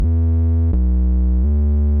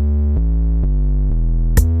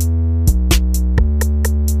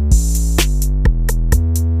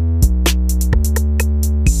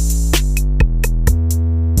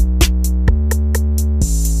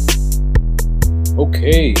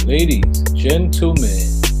Okay, ladies,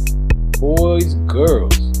 gentlemen, boys,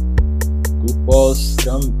 girls, goofballs,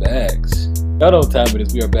 scumbags. Y'all know what time it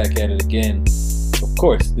is. We are back at it again. Of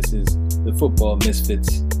course, this is the Football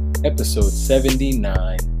Misfits, episode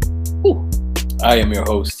 79. Woo. I am your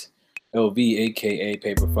host, LV, aka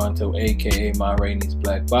Paper Fronto, aka Ma Rainey's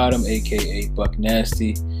Black Bottom, aka Buck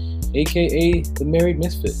Nasty, aka the Married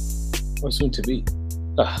Misfit, or soon to be.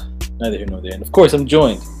 Neither here nor there. And of course, I'm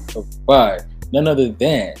joined by none other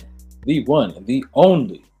than the one, the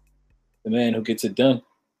only, the man who gets it done.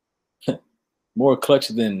 More clutch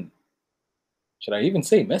than, should I even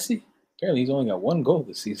say Messi? Apparently, he's only got one goal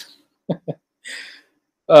this season.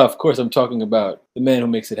 Of course, I'm talking about the man who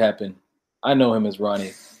makes it happen. I know him as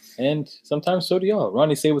Ronny, and sometimes so do y'all.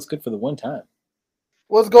 Ronny, say what's good for the one time.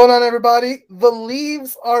 What's going on, everybody? The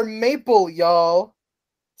leaves are maple, y'all.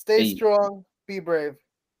 Stay strong, be brave.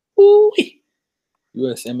 Ooh-wee.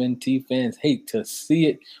 USMNT fans hate to see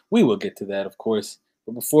it. We will get to that, of course.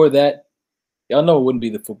 But before that, y'all know it wouldn't be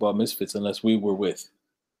the Football Misfits unless we were with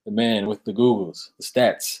the man with the Googles, the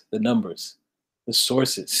stats, the numbers, the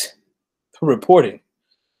sources, the reporting.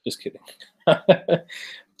 Just kidding.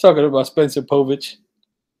 Talking about Spencer Povich,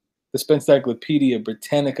 the Spencyclopedia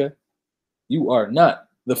Britannica. You are not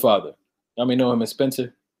the father. I may know him as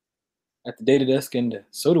Spencer at the data desk, and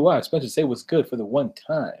so do I. Spencer, say what's good for the one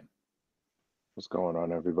time. What's going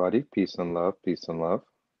on, everybody? Peace and love. Peace and love.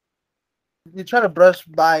 You try to brush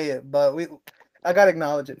by it, but I gotta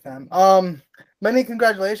acknowledge it, fam. Many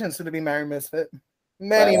congratulations to the Be Married Misfit.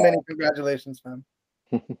 Many congratulations, fam.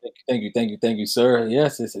 Thank you, sir.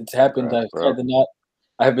 Yes, it's happened. I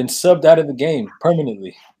have been subbed out of the game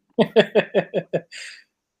permanently. Signed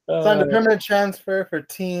a permanent transfer for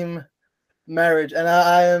team marriage, and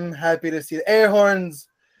I am happy to see the air horns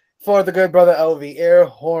for the good brother LV. Air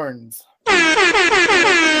horns.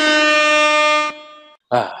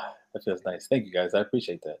 That feels nice. Thank you, guys. I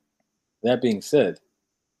appreciate that. That being said,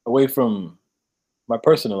 away from my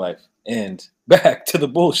personal life and back to the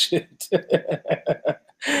bullshit.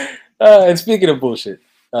 And speaking of bullshit,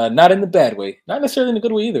 not in the bad way, not necessarily in the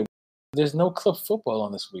good way either. There's no club football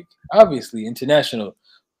on this week. Obviously, international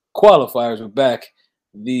qualifiers were back.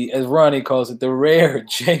 As Ronny calls it, the rare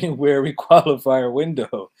January qualifier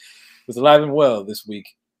window was alive and well this week,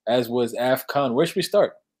 as was AFCON. Where should we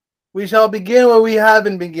start? We shall begin where we have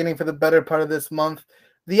been beginning for the better part of this month,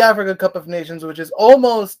 the Africa Cup of Nations, which is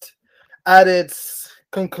almost at its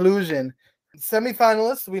conclusion.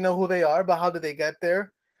 Semifinalists, we know who they are, but how did they get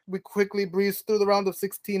there? We quickly breezed through the round of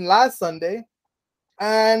 16 last Sunday,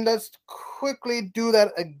 and let's quickly do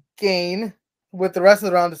that again with the rest of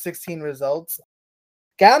the round of 16 results.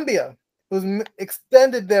 Gambia, who's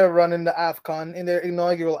extended their run in the AFCON, in their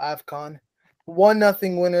inaugural AFCON,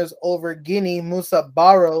 1-0 winners over Guinea. Musa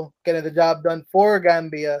Barrow getting the job done for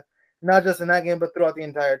Gambia, not just in that game, but throughout the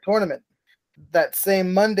entire tournament. That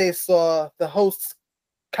same Monday saw the hosts,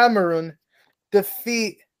 Cameroon,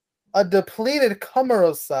 defeat a depleted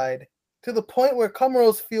Comoros side to the point where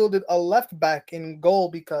Comoros fielded a left back in goal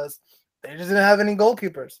because they just didn't have any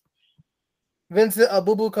goalkeepers. Vincent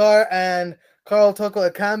Abubakar and Carl Toko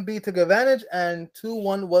Akambi took advantage, and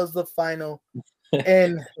 2-1 was the final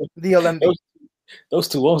in the Olympics. Those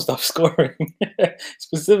two won't stop scoring.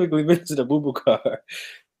 Specifically, Vincent Abubakar.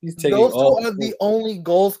 Those two are the only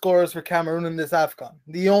goal scorers for Cameroon in this AFCON.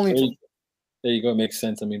 The only two. There you go. It makes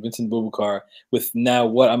sense. I mean, Vincent Abubakar, with now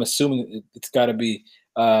what I'm assuming it's got to be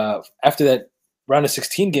after that round of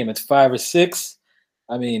 16 game, it's 5 or 6.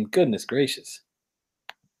 I mean, goodness gracious.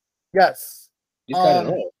 Yes. He's got it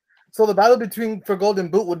all. So the battle for Golden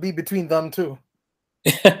Boot would be between them two.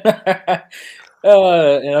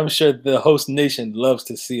 And I'm sure the host nation loves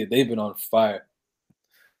to see it. They've been on fire.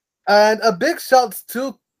 And a big shout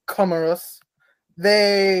to Comoros.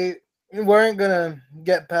 They weren't going to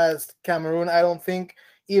get past Cameroon, I don't think,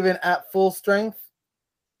 even at full strength.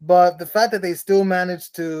 But the fact that they still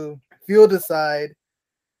managed to field a side,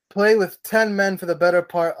 play with 10 men for the better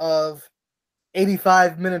part of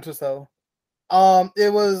 85 minutes or so,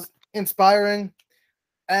 it was inspiring.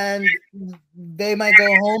 And they might go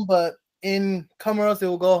home, but in Comoros, they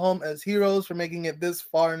will go home as heroes for making it this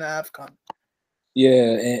far in the AFCON.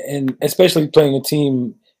 Yeah, and especially playing a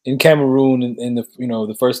team in Cameroon in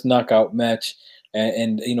the first knockout match,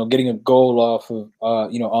 and getting a goal off of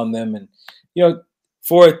on them, and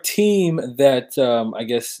for a team that I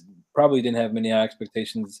guess probably didn't have many high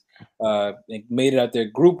expectations, they made it out their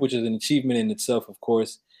group, which is an achievement in itself, of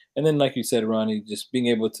course. And then, like you said, Ronny, just being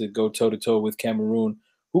able to go toe-to-toe with Cameroon,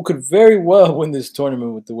 who could very well win this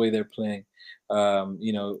tournament with the way they're playing.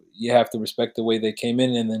 You have to respect the way they came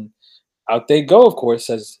in, and then out they go, of course,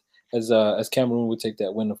 as as Cameroon would take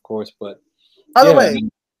that win, of course. But By the yeah, I way,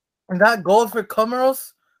 mean, that goal for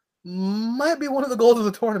Comoros might be one of the goals of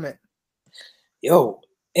the tournament. yo,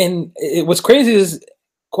 and what's crazy is,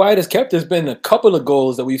 quiet as kept, there's been a couple of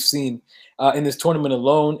goals that we've seen in this tournament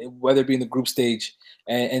alone, whether it be in the group stage,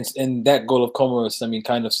 and that goal of Comoros, I mean,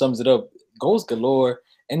 kind of sums it up. Goals galore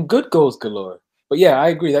and good goals galore. But yeah, I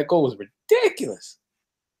agree. That goal was ridiculous.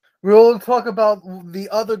 We'll talk about the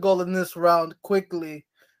other goal in this round quickly,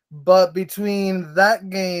 but between that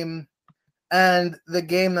game and the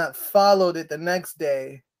game that followed it the next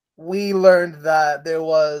day, we learned that there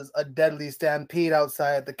was a deadly stampede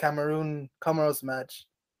outside the Cameroon-Comoros match,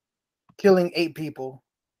 killing 8 people.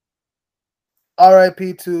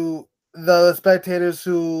 RIP to the spectators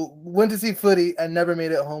who went to see footy and never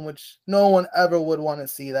made it home, which no one ever would want to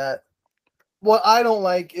see that. What I don't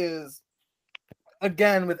like is,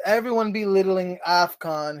 again, with everyone belittling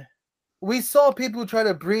AFCON, we saw people try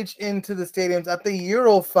to breach into the stadiums at the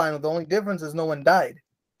Euro final. The only difference is no one died.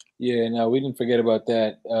 Yeah, no, we didn't forget about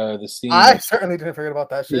that. The scenes, I certainly didn't forget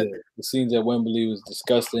about that shit. yeah, the scenes at Wembley was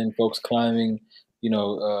disgusting. Folks climbing,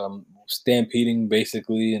 stampeding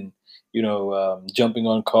basically, and jumping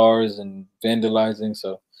on cars and vandalizing.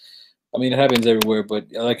 So, I mean, it happens everywhere. But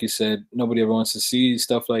like you said, nobody ever wants to see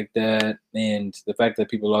stuff like that, and the fact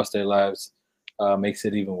that people lost their lives makes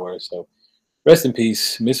it even worse. So, rest in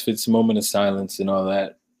peace, Misfits. Moment of silence and all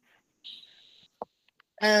that.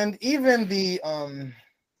 And even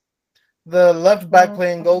the left back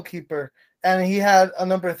playing goalkeeper, and he had a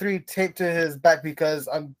number 3 taped to his back because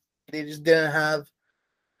they just didn't have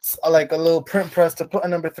like a little print press to put a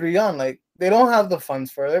number 3 on. Like, they don't have the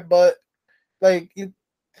funds for it, but like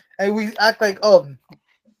and we act like, oh,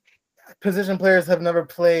 position players have never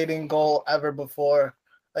played in goal ever before.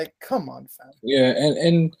 Like, come on, fam. Yeah,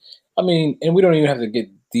 and I mean, and we don't even have to get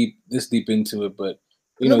this deep into it, but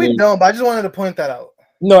No, we don't. But I just wanted to point that out.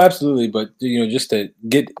 no, absolutely, but just to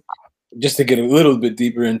get a little bit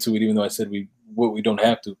deeper into it, even though I said we don't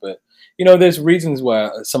have to, but there's reasons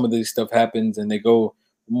why some of this stuff happens, and they go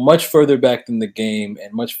much further back than the game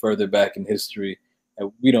and much further back in history,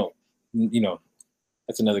 and we don't,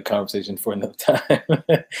 that's another conversation for another time.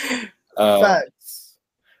 Facts.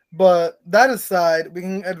 But that aside, we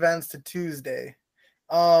can advance to Tuesday.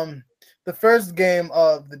 The first game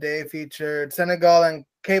of the day featured Senegal and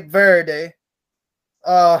Cape Verde.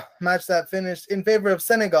 Match that finished in favor of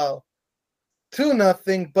Senegal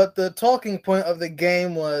 2-0. But the talking point of the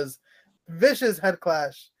game was vicious head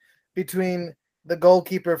clash between the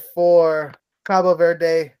goalkeeper for Cabo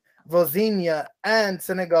Verde, Vozinha, and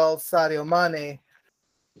Senegal, Sadio Mane.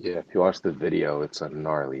 Yeah, if you watch the video, it's a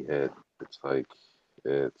gnarly hit. It's like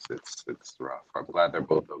it's rough. I'm glad they're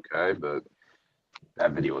both okay, but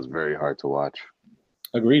that video was very hard to watch.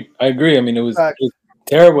 Agreed. I agree. I mean, it was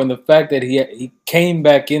terrible, and the fact that he came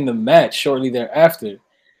back in the match shortly thereafter,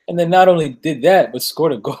 and then not only did that but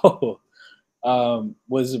scored a goal,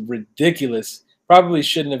 was ridiculous. Probably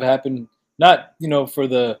shouldn't have happened. Not for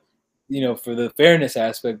the for the fairness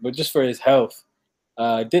aspect, but just for his health.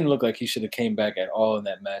 It didn't look like he should have came back at all in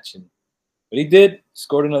that match, but he did.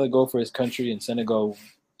 Scored another goal for his country, and Senegal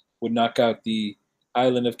would knock out the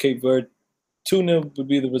island of Cape Verde. 2-0 would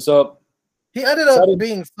be the result. He ended up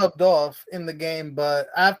being subbed off in the game, but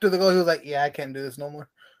after the goal, he was like, "Yeah, I can't do this no more."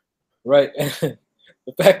 Right. The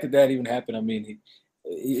fact that even happened, I mean,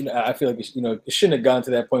 I feel like it shouldn't have gone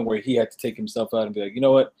to that point where he had to take himself out and be like, you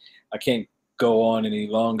know what, I can't go on any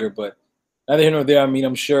longer. But neither here nor there. I mean,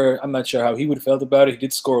 I'm not sure how he would have felt about it. He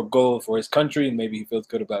did score a goal for his country, and maybe he feels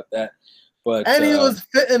good about that. But he was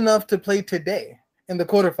fit enough to play today in the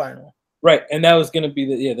quarterfinal. Right, and that was going to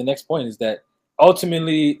be the next point, is that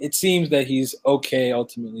ultimately it seems that he's okay.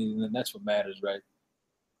 Ultimately, and that's what matters, right?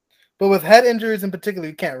 But with head injuries in particular,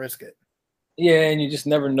 you can't risk it. Yeah, and you just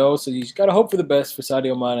never know. So you just gotta hope for the best for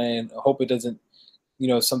Sadio Mane, and hope it doesn't,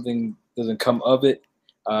 something doesn't come of it.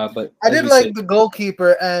 But I did like the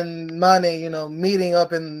goalkeeper and Mane, meeting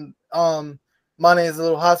up in Mane's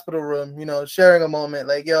little hospital room, sharing a moment,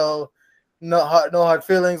 like, yo, no hard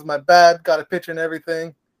feelings, my bad, got a picture and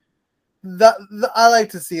everything. I like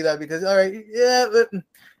to see that because, all right, yeah,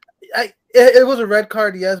 it was a red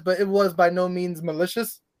card, yes, but it was by no means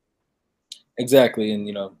malicious. Exactly,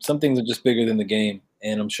 and some things are just bigger than the game,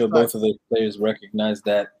 and I'm sure both of the players recognize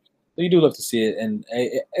that. So you do love to see it. And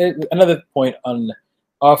another point on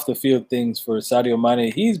off the field things for Sadio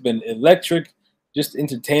Mane, he's been electric, just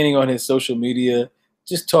entertaining on his social media,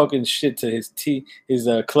 just talking shit to his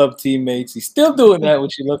club teammates. He's still doing that,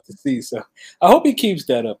 which you love to see. So I hope he keeps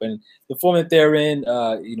that up. And the form that they're in,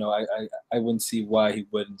 I wouldn't see why he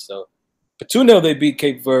wouldn't. So, but 2-0 they beat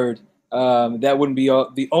Cape Verde. That wouldn't be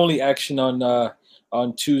the only action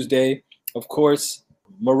on Tuesday. Of course,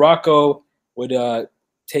 Morocco would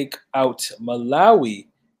take out Malawi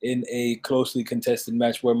in a closely contested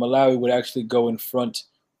match where Malawi would actually go in front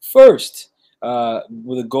first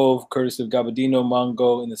with a goal courtesy of Gabadino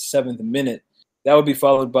Mongo in the 7th minute. That would be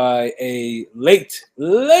followed by a late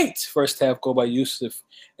first half goal by Yusuf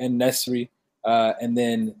and Nesri. And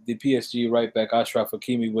then the PSG right back, Ashraf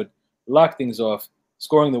Hakimi, would lock things off,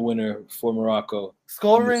 scoring the winner for Morocco.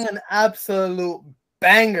 Scoring an absolute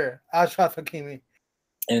banger, Ashraf Hakimi.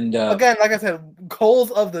 And again, like I said, goals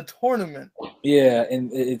of the tournament. Yeah,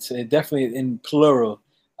 and it's definitely in plural,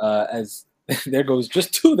 as there goes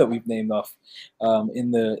just 2 that we've named off in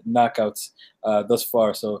the knockouts thus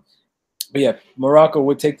far. So, but yeah, Morocco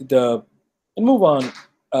would take the dub and move on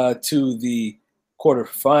to the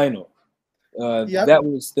quarterfinal. Yep. That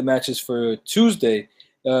was the matches for Tuesday.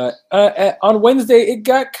 On Wednesday, it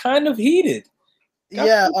got kind of heated.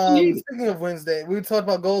 Speaking of Wednesday, we talked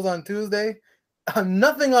about goals on Tuesday.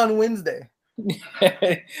 Nothing on Wednesday.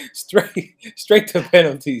 straight to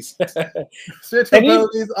penalties. Straight to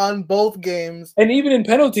penalties on both games. And even in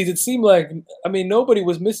penalties, it seemed like, I mean, nobody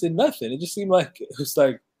was missing nothing. It just seemed like it was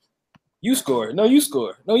like, you score, no, you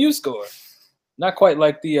score, no, you score. Not quite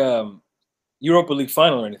like the Europa League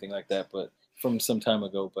final or anything like that, but from some time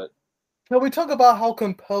ago. But can we talk about how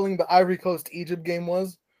compelling the Ivory Coast Egypt game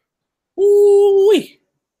was? Ooh-wee.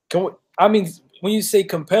 I mean, when you say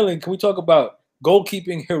compelling, can we talk about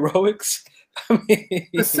goalkeeping heroics? I mean,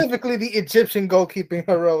 specifically the Egyptian goalkeeping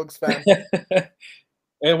heroics, fam.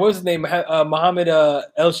 And what's his name? Mohamed El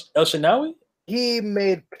Shanawi? He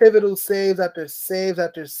made pivotal saves after saves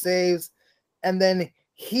after saves, and then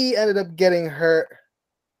he ended up getting hurt.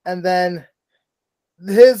 And then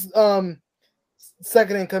his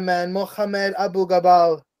second in command, Mohamed Abu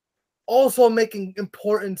Gabal, also making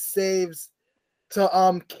important saves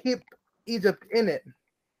to keep Egypt in it.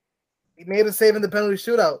 He made a save in the penalty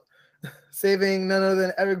shootout, saving none other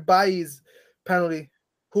than Eric Bailly's penalty,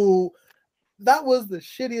 that was the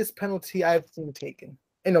shittiest penalty I've seen taken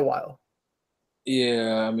in a while.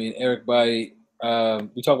 Yeah, I mean, Eric Bailly,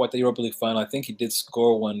 we talk about the Europa League final. I think he did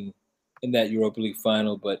score one in that Europa League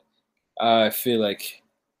final, but I feel like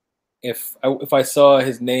if I saw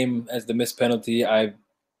his name as the missed penalty, I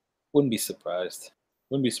wouldn't be surprised.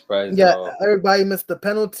 Wouldn't be surprised at all. Everybody missed the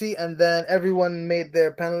penalty, and then everyone made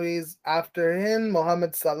their penalties after him.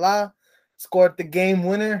 Mohamed Salah scored the game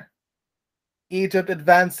winner. Egypt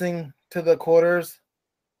advancing to the quarters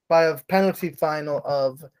by a penalty final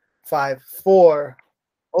of 5-4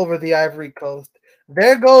 over the Ivory Coast.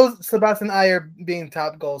 There goes Sebastian Ayer being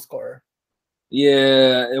top goal scorer.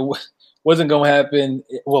 Yeah, it wasn't going to happen.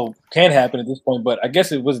 Well, can happen at this point, but I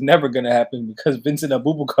guess it was never going to happen because Vincent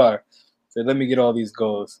Aboubakar said, let me get all these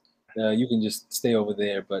goals. You can just stay over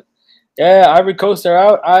there. But yeah, Ivory Coast are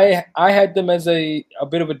out. I had them as a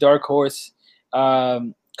bit of a dark horse.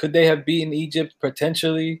 Could they have beaten Egypt?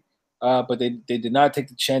 Potentially. But they did not take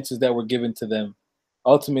the chances that were given to them.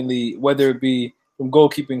 Ultimately, whether it be from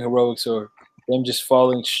goalkeeping heroics or them just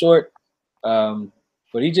falling short.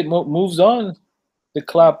 But Egypt moves on. The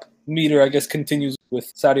Klopp meter, I guess, continues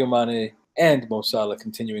with Sadio Mane and Mo Salah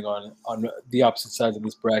continuing on the opposite sides of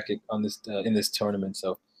this bracket on this in this tournament.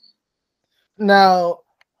 So now,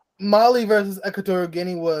 Mali versus Equatorial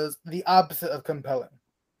Guinea was the opposite of compelling.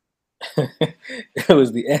 It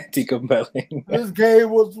was the anti-compelling. This game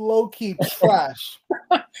was low-key trash.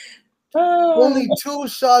 Only 2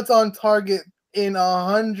 shots on target in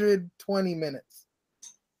 120 minutes.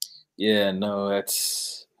 Yeah, no,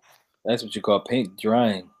 that's what you call paint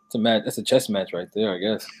drying. It's a match. That's a chess match right there, I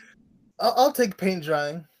guess. I'll take paint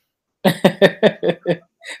drying. That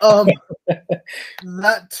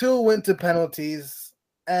too went to penalties,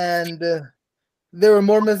 and there were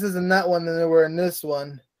more misses in that one than there were in this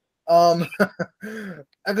one.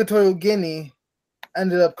 Equatorial Guinea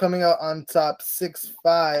ended up coming out on top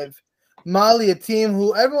 6-5. Mali, a team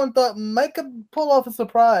who everyone thought might pull off a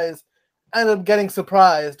surprise, ended up getting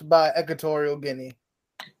surprised by Equatorial Guinea.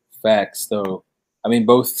 Facts, though. I mean,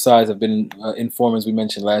 both sides have been in form, as we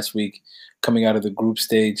mentioned last week, coming out of the group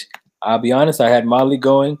stage. I'll be honest, I had Mali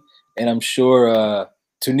going, and I'm sure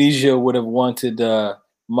Tunisia would have wanted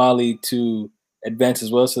Mali to advance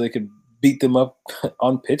as well so they could beat them up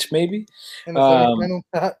on pitch, maybe. In the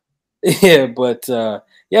semifinal. Yeah, but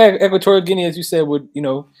yeah, Equatorial Guinea, as you said, would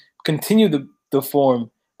continue the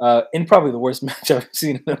form in probably the worst match I've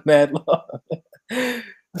seen in a mad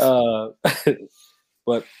long.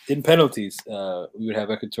 But in penalties, we would have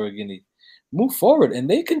Equatorial Guinea move forward, and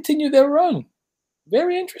they continue their run.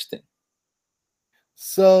 Very interesting.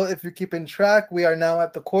 So if you're keeping track, we are now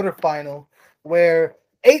at the quarterfinal where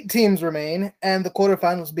 8 teams remain, and the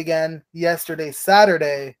quarterfinals began yesterday,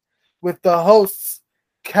 Saturday, with the hosts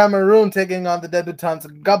Cameroon taking on the debutants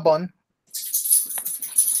Gabon.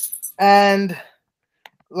 And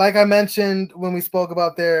like I mentioned when we spoke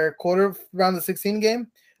about their quarter round of 16 game,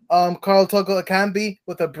 Carl Toko Akambi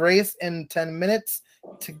with a brace in 10 minutes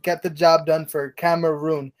to get the job done for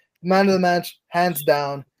Cameroon. Man of the match, hands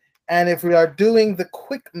down. And if we are doing the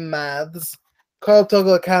quick maths, Carl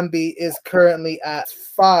Toko Akambi is currently at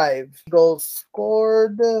 5 goals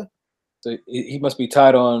scored. So he must be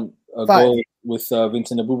tied on a 5. goal with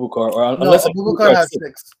Vincent Abubakar, or No, unless Abubakar has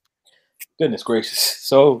 6. Goodness gracious.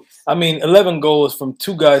 So, I mean, 11 goals from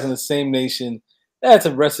 2 guys in the same nation. That's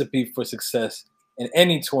a recipe for success in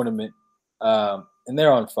any tournament. And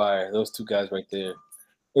they're on fire, those 2 guys right there.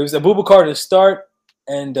 It was Abubakar to start,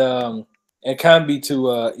 and Kambi to,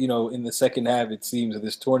 in the second half, it seems, of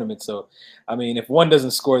this tournament. So, I mean, if one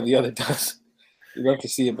doesn't score, the other does. You'd love to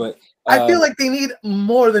see it, but I feel like they need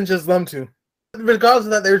more than just them two. Regardless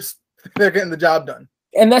of that, they're getting the job done.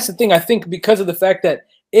 And that's the thing. I think because of the fact that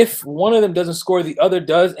if one of them doesn't score, the other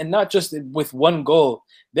does, and not just with 1 goal,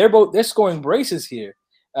 they're scoring braces here,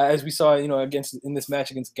 as we saw, against in this match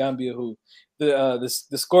against Gambia, who the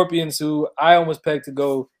Scorpions, who I almost pegged to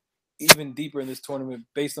go even deeper in this tournament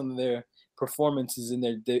based on their performances in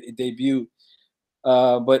their debut.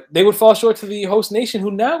 But they would fall short to the host nation,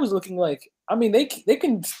 who now is looking like, I mean,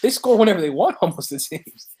 they score whenever they want, almost, it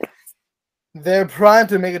seems. They're primed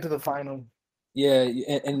to make it to the final. Yeah,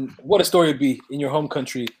 and what a story it'd be in your home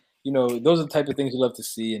country. Those are the type of things you love to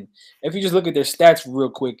see. And if you just look at their stats real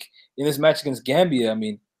quick in this match against Gambia, I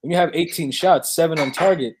mean, when you have 18 shots, 7 on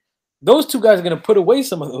target, those 2 guys are going to put away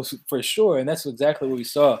some of those for sure. And that's exactly what we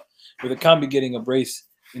saw with Akambi getting a brace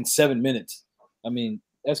in 7 minutes. I mean,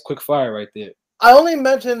 that's quick fire right there. I only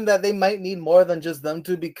mentioned that they might need more than just them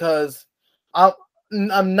two because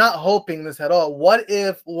I'm not hoping this at all. What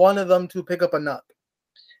if one of them two pick up a knock?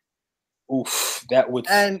 Oof, that would.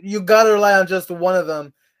 And you gotta rely on just one of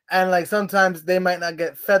them, and like sometimes they might not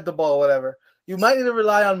get fed the ball, or whatever. You might need to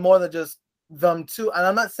rely on more than just them two. And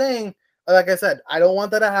I'm not saying, like I said, I don't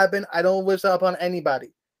want that to happen. I don't wish that upon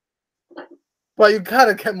anybody. But you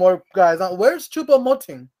gotta get more guys on. Where's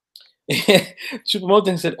Choupo-Moting?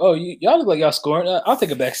 Choupo-Moting said, "Oh, y'all look like y'all scoring. I'll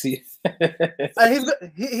take a backseat." And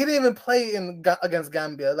he didn't even play against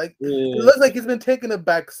Gambia. Like It looks like he's been taking a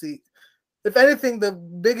backseat. If anything, the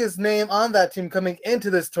biggest name on that team coming into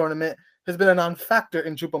this tournament has been a non-factor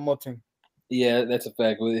in Choupo-Moting. Yeah, that's a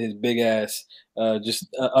fact. With his big ass, just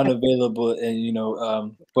unavailable,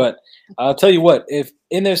 and But I'll tell you what: if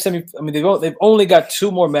in their they've only got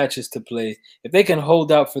 2 more matches to play. If they can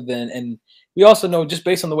hold out for then, and we also know just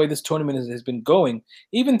based on the way this tournament has been going,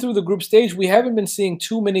 even through the group stage, we haven't been seeing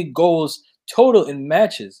too many goals total in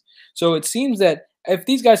matches. So it seems that if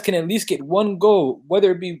these guys can at least get 1 goal,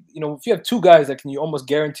 whether it be if you have 2 guys that can almost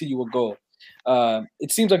guarantee you a goal.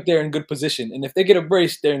 It seems like they're in good position, and if they get a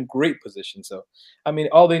brace, they're in great position. So, I mean,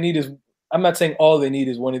 all they need is, I'm not saying all they need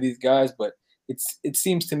is one of these guys, but it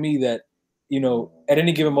seems to me that at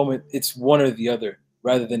any given moment it's one or the other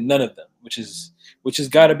rather than none of them, which has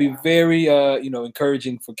got to be very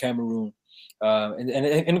encouraging for Cameroon, and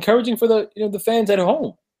encouraging for the fans at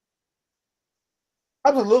home.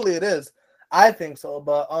 Absolutely, it is. I think so,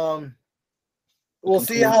 but we'll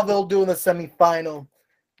see how they'll do in the semifinal.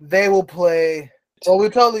 They will play. Well, we'll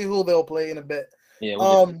tell you who they'll play in a bit.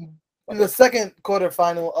 Yeah. In the second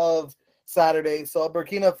quarterfinal of Saturday, so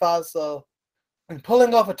Burkina Faso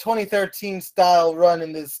pulling off a 2013 style run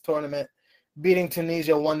in this tournament, beating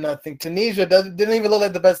Tunisia 1-0. Tunisia didn't even look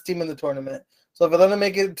like the best team in the tournament. So if they're going to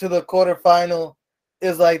make it to the quarterfinal,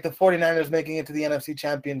 is like the 49ers making it to the NFC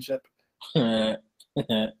Championship. But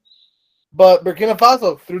Burkina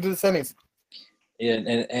Faso through to the semis. Yeah,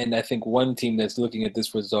 and I think one team that's looking at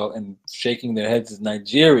this result and shaking their heads is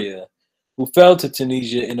Nigeria, who fell to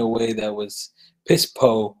Tunisia in a way that was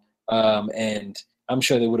piss-po, and I'm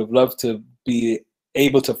sure they would have loved to be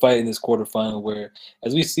able to fight in this quarterfinal where,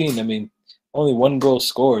 as we've seen, I mean, only 1 goal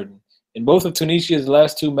scored. In both of Tunisia's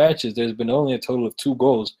last 2 matches, there's been only a total of 2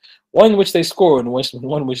 goals, one which they scored and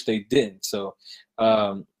one which they didn't. So,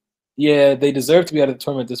 yeah, they deserve to be out of the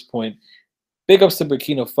tournament at this point. Big ups to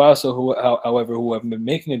Burkina Faso, who have been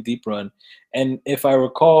making a deep run. And if I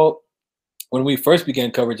recall, when we first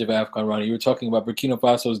began coverage of AFCON, Ronny, you were talking about Burkina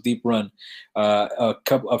Faso's deep run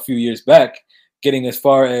a few years back, getting as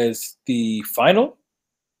far as the final.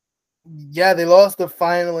 Yeah, they lost the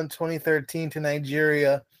final in 2013 to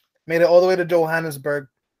Nigeria, made it all the way to Johannesburg.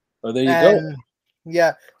 Oh, there you go.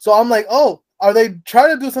 Yeah, so I'm like, oh, are they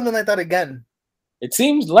trying to do something like that again? It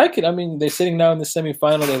seems like it. I mean, they're sitting now in the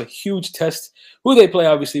semifinal. They have a huge test. Who they play,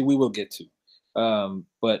 obviously, we will get to.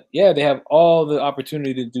 But yeah, they have all the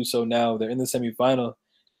opportunity to do so now. They're in the semifinal.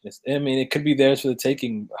 I mean, it could be theirs for the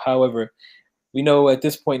taking. However, we know at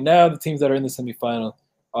this point now the teams that are in the semifinal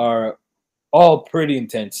are all pretty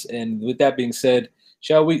intense. And with that being said,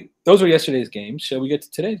 shall we? Those were yesterday's games. Shall we get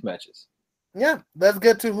to today's matches? Yeah, let's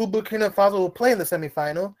get to who Burkina Faso will play in the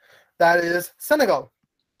semifinal. That is Senegal.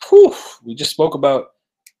 Whew, we just spoke about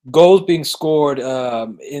goals being scored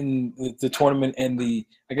in the tournament and the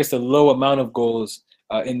low amount of goals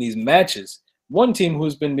in these matches. One team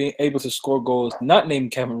who's been able to score goals, not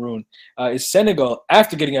named Cameroon, is Senegal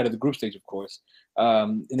after getting out of the group stage, of course.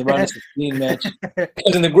 In the round of 16 match,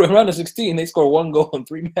 because in the round of 16 they scored 1 goal in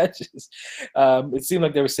 3 matches. It seemed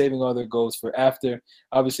like they were saving all their goals for after.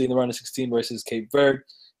 Obviously, in the round of 16 versus Cape Verde,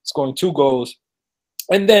 scoring 2 goals,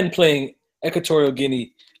 and then playing Equatorial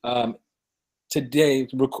Guinea. Today,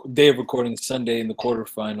 day of recording, Sunday in the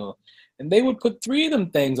quarterfinal, and they would put 3 of them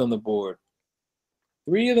things on the board.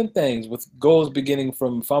 3 of them things with goals beginning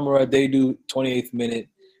from Famara Dedu, 28th minute,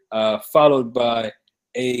 followed by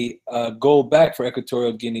a goal back for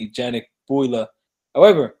Equatorial Guinea, Janik Bouila.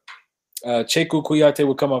 However, Cheku Kouyaté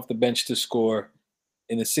would come off the bench to score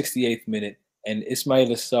in the 68th minute, and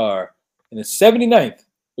Ismail Assar in the 79th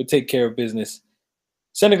would take care of business.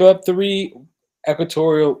 Senegal up 3,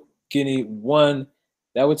 Equatorial Guinea 1.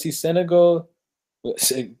 That would see Senegal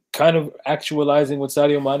kind of actualizing what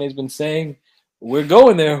Sadio Mane has been saying. We're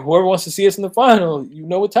going there. Whoever wants to see us in the final, you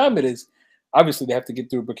know what time it is. Obviously, they have to get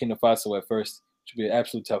through Burkina Faso at first, which would be an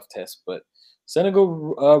absolute tough test. But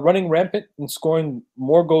Senegal running rampant and scoring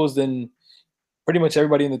more goals than pretty much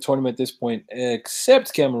everybody in the tournament at this point,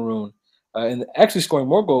 except Cameroon, and actually scoring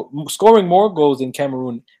more goals than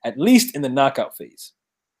Cameroon, at least in the knockout phase.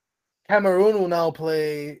 Cameroon will now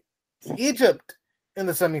play Egypt in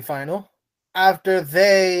the semifinal after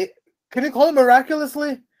they, can you call it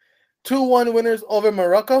miraculously, 2-1 winners over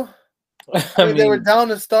Morocco. I mean, they were down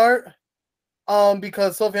to start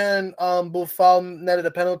because Sofiane Boufal netted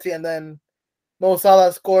a penalty, and then Mo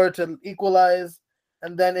Salah scored to equalize,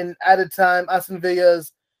 and then in added time, Aston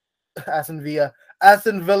Villa's Trezeguet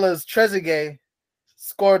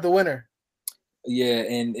scored the winner. Yeah,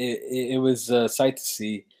 and it was a sight to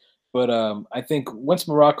see. But I think once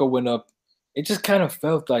Morocco went up, it just kind of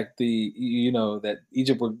felt like that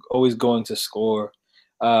Egypt were always going to score.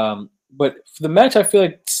 But for the match, I feel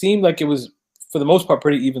like it seemed like it was, for the most part,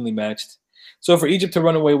 pretty evenly matched. So for Egypt to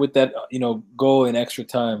run away with that, goal in extra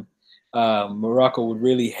time, Morocco would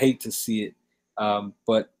really hate to see it.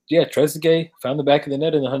 But yeah, Trezeguet found the back of the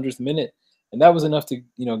net in the 100th minute, and that was enough to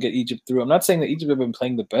get Egypt through. I'm not saying that Egypt have been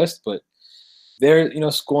playing the best, but they're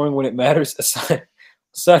scoring when it matters.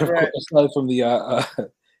 Aside from the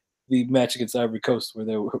match against Ivory Coast, where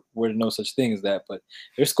there were no such thing as that, but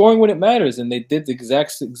they're scoring when it matters, and they did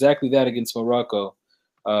exactly that against Morocco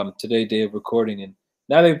today, day of recording, and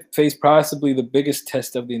now they face possibly the biggest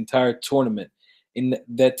test of the entire tournament in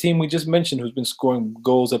that team we just mentioned, who's been scoring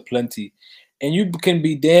goals aplenty, and you can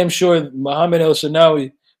be damn sure Mohamed El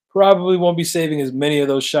Shenawy probably won't be saving as many of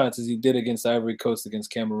those shots as he did against Ivory Coast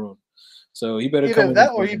against Cameroon. So he better come in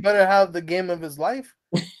that, or he better have the game of his life.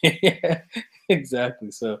 Yeah,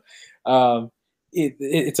 exactly. So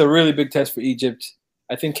it's a really big test for Egypt.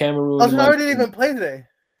 I think Cameroon. Alshanawi didn't even play today.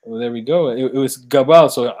 Well, there we go. It was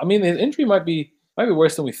Gabal. So I mean, his injury might be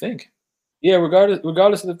worse than we think. Yeah,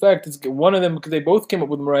 regardless of the fact, it's one of them, because they both came up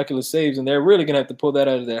with miraculous saves, and they're really gonna have to pull that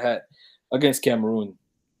out of their hat against Cameroon.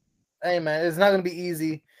 Hey man, it's not gonna be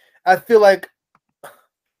easy. I feel like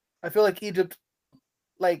Egypt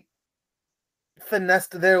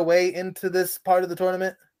finessed their way into this part of the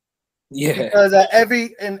tournament. Yeah, because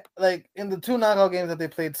in the 2 knockout games that they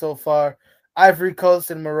played so far, Ivory Coast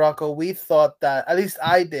and Morocco, we thought that, at least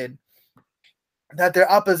I did, that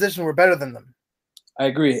their opposition were better than them. I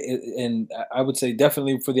agree, and I would say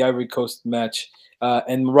definitely for the Ivory Coast match,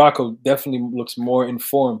 and Morocco definitely looked more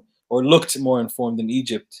informed than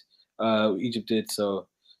Egypt. Egypt did. So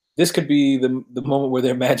this could be the moment where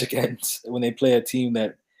their magic ends, when they play a team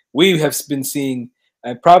that we have been seeing,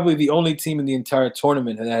 and probably the only team in the entire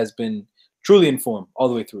tournament that has been truly informed all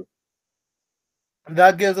the way through.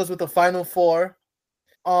 That gives us with the Final Four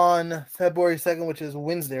on February 2nd, which is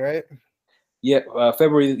Wednesday, right? Yep,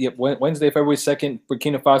 Wednesday, February 2nd,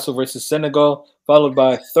 Burkina Faso versus Senegal, followed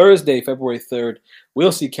by Thursday, February 3rd.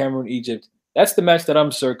 We'll see Cameroon, Egypt. That's the match that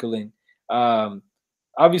I'm circling.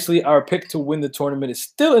 Obviously, our pick to win the tournament is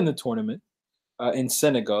still in the tournament in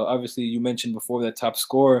Senegal. Obviously, you mentioned before that top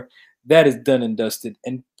scorer. That is done and dusted,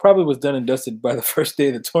 and probably was done and dusted by the first day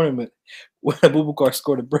of the tournament when Abubakar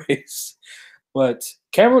scored a brace. But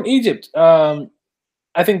Cameroon, Egypt. I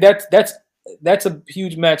think that's a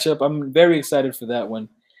huge matchup. I'm very excited for that one,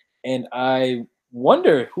 and I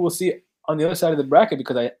wonder who we'll see on the other side of the bracket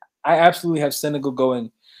because I absolutely have Senegal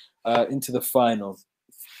going into the final.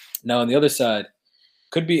 Now on the other side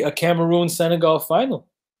could be a Cameroon Senegal final.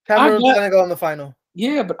 Cameroon, Senegal in the final.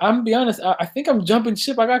 Yeah, but I'm gonna be honest. I think I'm jumping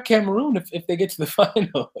ship. I got Cameroon if they get to the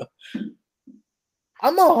final.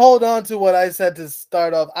 I'm gonna hold on to what I said to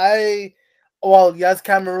start off. Yes,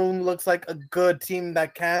 Cameroon looks like a good team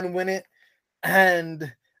that can win it,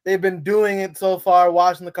 and they've been doing it so far,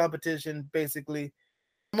 watching the competition, basically.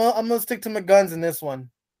 I'm gonna stick to my guns in this one.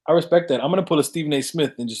 I respect that. I'm gonna pull a Stephen A.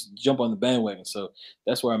 Smith and just jump on the bandwagon. So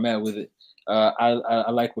that's where I'm at with it. I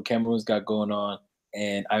like what Cameroon's got going on,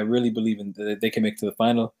 and I really believe in that they can make it to the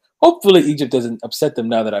final. Hopefully, Egypt doesn't upset them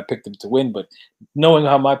now that I picked them to win. But knowing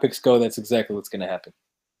how my picks go, that's exactly what's gonna happen.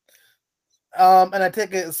 And I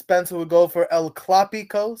take it Spencer would go for El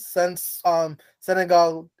Clapico since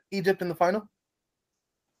Senegal, Egypt in the final.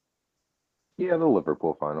 Yeah, the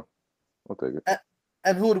Liverpool final. I'll take it.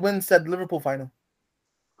 And who would win said Liverpool final?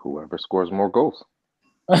 Whoever scores more goals.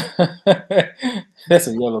 That's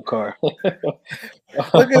a yellow card.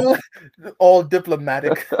 Look at all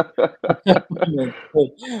diplomatic. I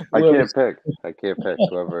can't pick.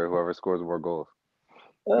 Whoever scores more goals.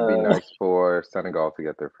 It'd be nice for Senegal to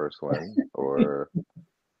get their first win, or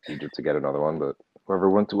Egypt to get another one. But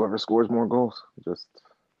whoever scores more goals, just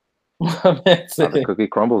how the cookie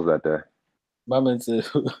crumbles that day. My man said,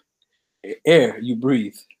 "Air you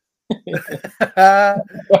breathe."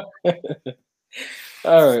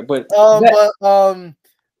 All right, but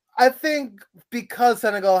I think because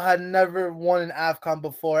Senegal had never won an AFCON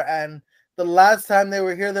before, and the last time they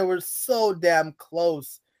were here, they were so damn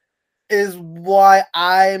close, is why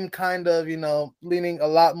I'm kind of, leaning a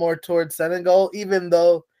lot more towards Senegal, even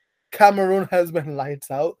though Cameroon has been lights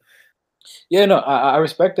out. Yeah, no, I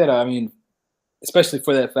respect that. I mean, especially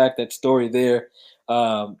for that fact, that story there,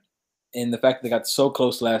 and the fact that they got so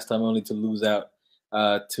close last time only to lose out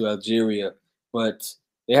to Algeria. But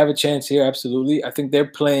they have a chance here, absolutely. I think they're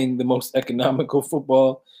playing the most economical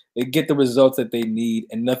football. They get the results that they need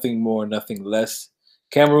and nothing more, nothing less.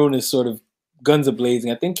 Cameroon is sort of guns a blazing.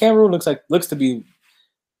 I think Cameroon looks to be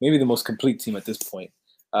maybe the most complete team at this point.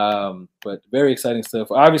 But very exciting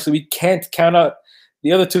stuff. Obviously, we can't count out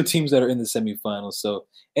the other two teams that are in the semifinals. So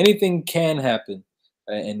anything can happen,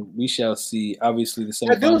 and we shall see. Obviously, the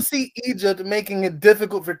semifinals. I do see Egypt making it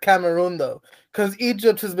difficult for Cameroon, though, because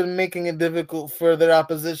Egypt has been making it difficult for their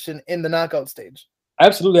opposition in the knockout stage.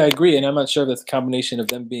 Absolutely, I agree, and I'm not sure if that's a combination of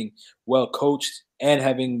them being well coached and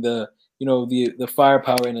having the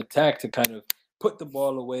firepower and attack to kind of put the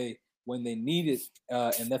ball away when they need it,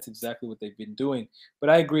 and that's exactly what they've been doing. But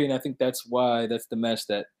I agree, and I think that's the match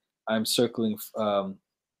that I'm circling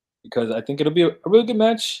because I think it'll be a really good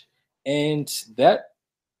match, and I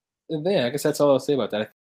guess that's all I'll say about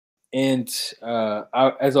that. And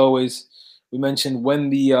as always, we mentioned when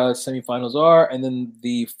the semifinals are, and then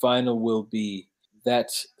the final will be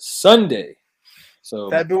that Sunday.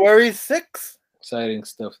 So February 6th. Exciting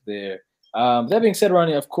stuff there. That being said,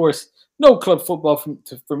 Ronnie, of course, no club football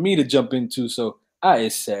for me to jump into, so I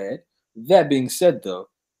is sad. That being said, though,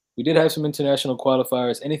 we did have some international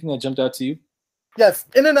qualifiers. Anything that jumped out to you? Yes,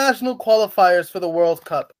 international qualifiers for the World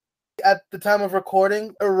Cup. At the time of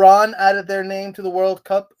recording, Iran added their name to the World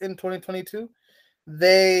Cup in 2022.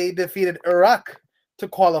 They defeated Iraq to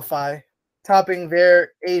qualify, topping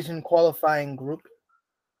their Asian qualifying group.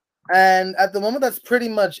 And at the moment, that's pretty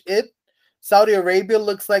much it. Saudi Arabia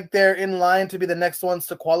looks like they're in line to be the next ones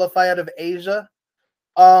to qualify out of Asia.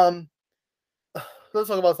 Let's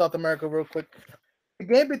talk about South America real quick. The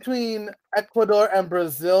game between Ecuador and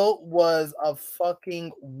Brazil was a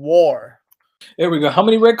fucking war. There we go. How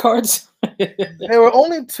many red cards? There were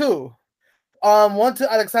only two. One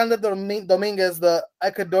to Alexander Dominguez, the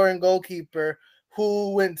Ecuadorian goalkeeper,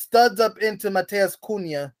 who went studs up into Mateus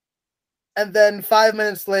Cunha. And then 5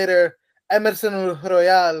 minutes later, Emerson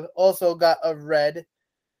Royal also got a red.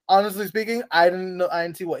 Honestly speaking, I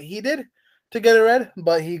didn't see what he did to get a red,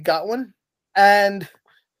 but he got one. And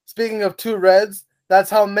speaking of two reds, that's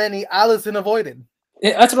how many Allison avoided.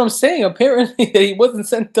 Yeah, that's what I'm saying. Apparently, he wasn't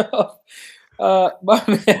sent off. My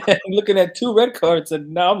man, looking at two red cards, and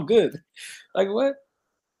now I'm good. Like, what?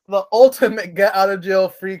 The ultimate get out of jail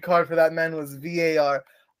free card for that man was VAR.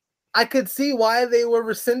 I could see why they were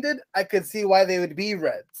rescinded. I could see why they would be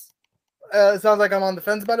reds. It sounds like I'm on the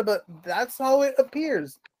fence about it, but that's how it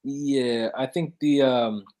appears. Yeah, I think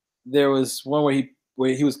there was one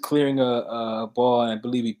where he was clearing a ball, and I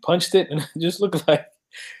believe he punched it, and it just looked like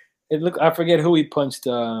I forget who he punched.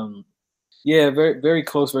 Yeah, very very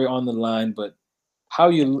close, very on the line. But how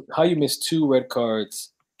you miss 2 red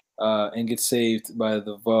cards and get saved by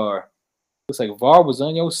the VAR? Looks like VAR was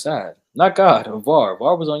on your side, not God. VAR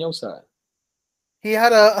was on your side. He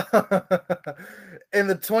had a in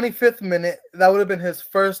the 25th minute. That would have been his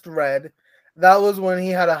first red. That was when he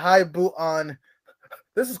had a high boot on.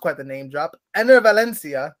 This is quite the name drop. Ener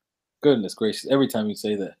Valencia. Goodness gracious! Every time you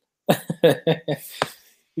say that.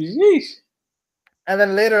 Yeesh. And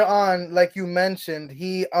then later on, like you mentioned,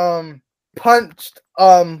 he punched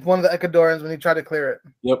one of the Ecuadorians when he tried to clear it.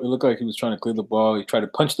 Yep, it looked like he was trying to clear the ball. He tried to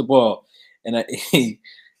punch the ball, and I think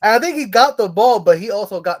he got the ball, but he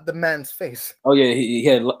also got the man's face. Oh yeah, he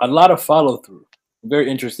had a lot of follow through. Very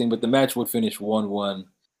interesting, but the match would finish 1-1.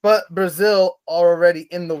 But Brazil are already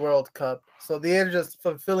in the World Cup, so they're just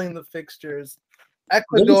fulfilling the fixtures.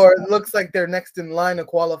 Ecuador looks like they're next in line to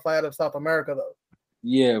qualify out of South America, though.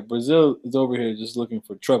 Yeah, Brazil is over here just looking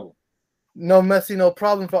for trouble. No Messi, no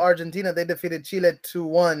problem for Argentina. They defeated Chile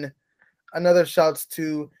 2-1. Another shouts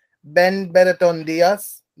to Ben Benetton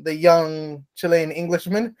Diaz, the young Chilean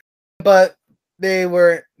Englishman. But they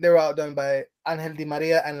were outdone by Angel Di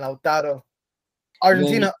Maria and Lautaro.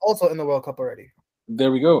 Argentina also in the World Cup already.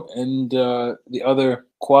 There we go. And the other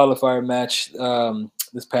qualifier match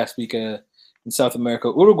this past week in South America,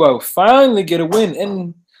 Uruguay will finally get a win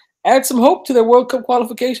and add some hope to their World Cup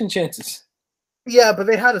qualification chances. Yeah, but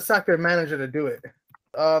they had to sack their manager to do it.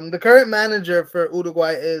 The current manager for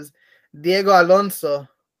Uruguay is Diego Alonso.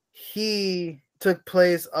 He took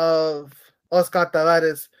place of Oscar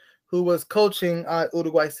Tavares, who was coaching at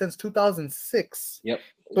Uruguay since 2006. Yep.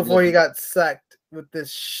 Before he got sacked with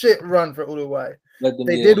this shit run for Uruguay.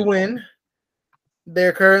 They did win.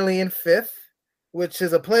 They're currently in 5th, which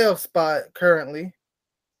is a playoff spot currently.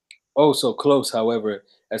 Oh, so close, however,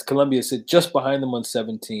 as Colombia sit just behind them on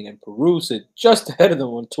 17 and Peru sit just ahead of them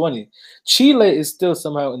on 20. Chile is still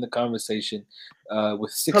somehow in the conversation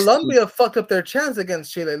with 16. Colombia fucked up their chance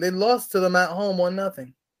against Chile. They lost to them at home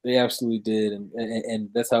 1-0. They absolutely did, and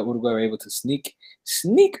that's how Uruguay were able to sneak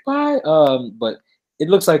by. But it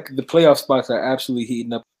looks like the playoff spots are absolutely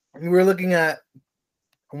heating up. We're looking at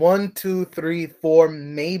 1, 2, 3, 4,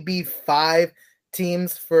 maybe 5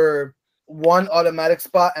 teams for 1 automatic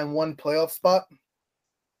spot and 1 playoff spot.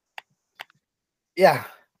 Yeah,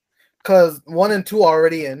 because 1 and 2 are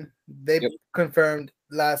already in. They confirmed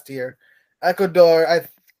last year. Ecuador,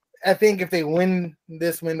 I think if they win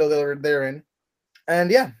this window, they're in. And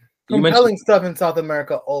yeah, compelling stuff in South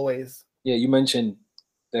America always. Yeah, you mentioned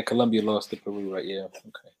that Colombia lost to Peru, right? Yeah,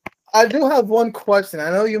 okay. I do have one question.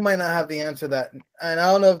 I know you might not have the answer to that, and I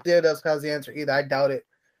don't know if Deodesk has the answer either. I doubt it.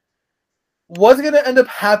 What's going to end up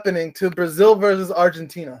happening to Brazil versus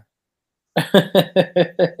Argentina? I'm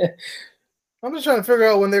just trying to figure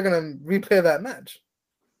out when they're going to replay that match.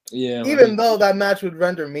 Yeah. Even though that match would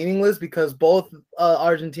render meaningless because both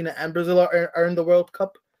Argentina and Brazil are in the World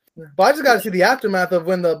Cup. But I just got to see the aftermath of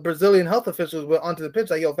when the Brazilian health officials went onto the pitch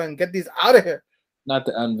like, yo, fam, get these out of here. Not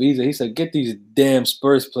the Anvisa. He said, get these damn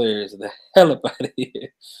Spurs players the hell up out of here.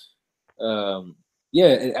 Yeah,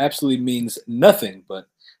 it absolutely means nothing. But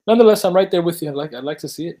nonetheless, I'm right there with you. I'd like to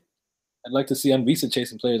see it. I'd like to see Anvisa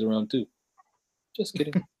chasing players around too. Just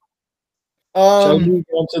kidding. Shall we move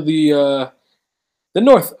on to the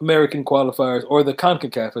North American qualifiers, or the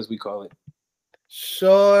Concacaf as we call it?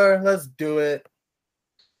 Sure, let's do it.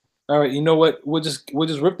 All right, you know what? We'll just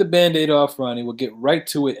rip the Band-Aid off, Ronnie. We'll get right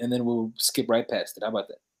to it, and then we'll skip right past it. How about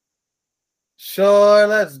that? Sure,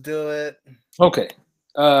 let's do it. Okay.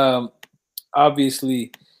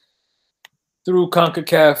 Obviously, through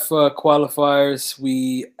CONCACAF qualifiers,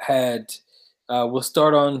 we had. We'll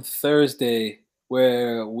start on Thursday,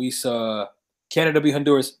 where we saw Canada beat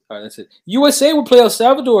Honduras. All right, that's it. USA would play El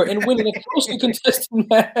Salvador and win in a closely contested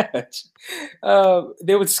match.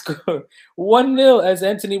 They would score 1-0 as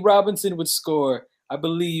Anthony Robinson would score, I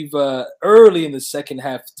believe, early in the second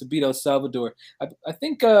half to beat El Salvador. I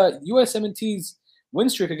think USMNT's win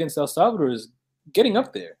streak against El Salvador is getting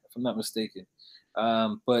up there, if I'm not mistaken.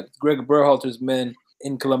 But Gregg Berhalter's men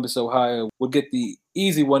in Columbus, Ohio, would get the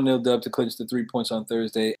easy 1-0 dub to clinch the 3 points on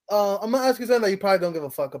Thursday. I'm going to ask you something that you probably don't give a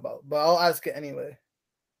fuck about, but I'll ask it anyway.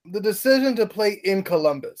 The decision to play in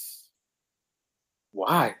Columbus.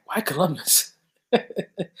 Why? Why Columbus? I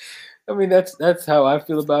mean, that's how I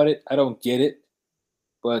feel about it. I don't get it.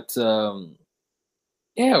 But,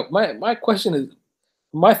 yeah, my question is,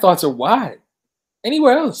 my thoughts are why?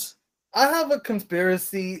 Anywhere else? I have a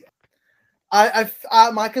conspiracy.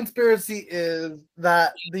 My conspiracy is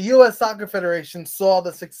that the U.S. Soccer Federation saw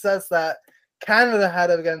the success that Canada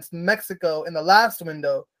had against Mexico in the last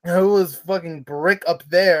window, who was fucking brick up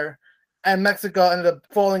there, and Mexico ended up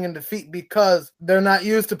falling in defeat because they're not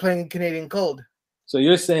used to playing in Canadian cold. So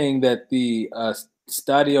you're saying that the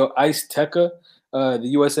Stadio Azteca,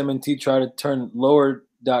 the USMNT tried to turn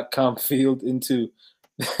lower.com field into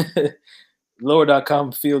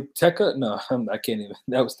lower.com field Teca? No, I can't even.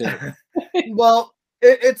 That was terrible. Well,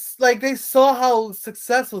 it's like they saw how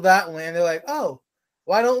successful that went, and they're like, oh,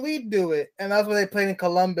 why don't we do it? And that's why they played in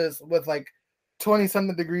Columbus with like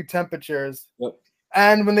 20-something degree temperatures. Yep.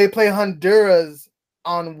 And when they play Honduras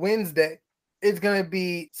on Wednesday, it's going to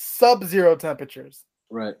be sub-zero temperatures.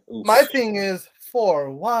 Right. Oof. My thing is, for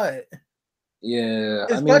what? Yeah.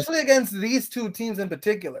 Especially against these two teams in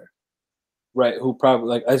particular. Right. Who probably,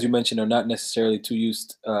 like as you mentioned, are not necessarily too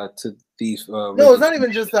used to these. No, it's not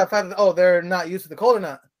even just that fact that, oh, they're not used to the cold or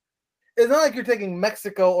not. It's not like you're taking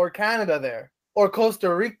Mexico or Canada there or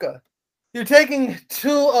Costa Rica. You're taking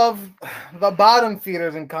two of the bottom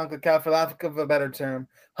feeders in CONCACAF, for lack of a better term.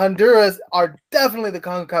 Honduras are definitely the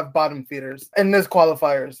CONCACAF bottom feeders in this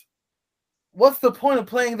qualifiers. What's the point of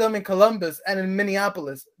playing them in Columbus and in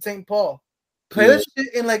Minneapolis, St. Paul? Play this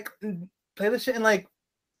shit in like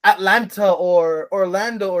Atlanta or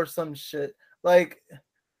Orlando or some shit. Like,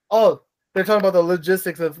 oh, they're talking about the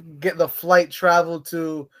logistics of get the flight travel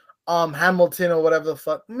to Hamilton or whatever the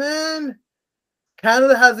fuck. Man,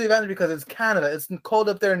 Canada has the advantage because it's Canada. It's cold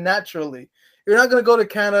up there naturally. You're not going to go to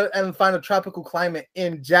Canada and find a tropical climate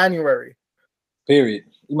in January. Period.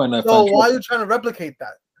 You might not. So why are you trying to replicate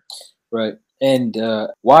that? Right. And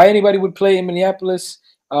why anybody would play in Minneapolis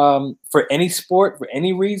for any sport, for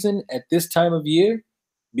any reason at this time of year,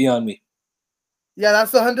 beyond me. Yeah,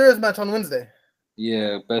 that's the Honduras match on Wednesday.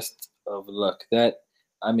 Yeah, best of luck. That,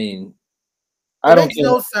 I mean, It makes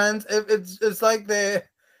no sense. It's like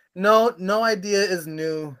no idea is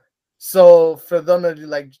new. So for them to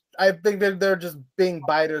like, I think they're just being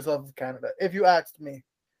biters of Canada, if you asked me.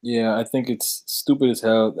 Yeah, I think it's stupid as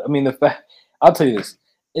hell. I mean, the fact, I'll tell you this.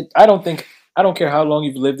 I don't care how long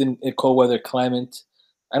you've lived in a cold weather climate.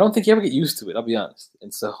 I don't think you ever get used to it. I'll be honest.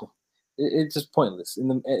 And so it's just pointless. In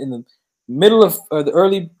the middle of the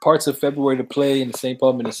early parts of February to play in St.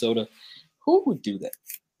 Paul, Minnesota, who would do that?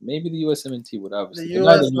 Maybe the USMNT would, obviously. The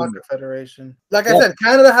U.S. Soccer Federation. Like I said,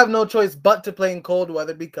 Canada have no choice but to play in cold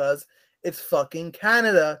weather because it's fucking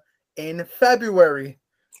Canada in February.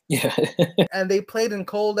 Yeah. And they played in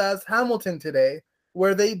cold as Hamilton today,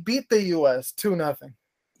 where they beat the U.S. 2-0.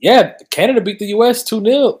 Yeah, Canada beat the U.S.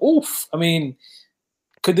 2-0. Oof. I mean,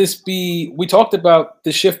 could this be? We talked about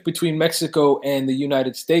the shift between Mexico and the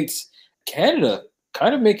United States. Canada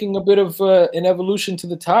kind of making a bit of an evolution to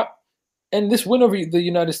the top. And this win over the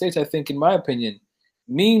United States, I think, in my opinion,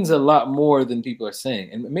 means a lot more than people are saying.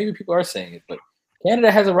 And maybe people are saying it, but Canada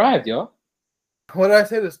has arrived, y'all. What did I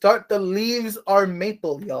say? To start, the leaves are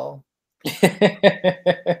maple, y'all.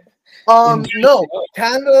 No,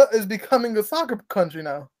 Canada is becoming a soccer country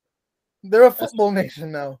now. They're a football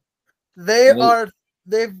nation now. They've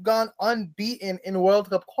gone unbeaten in World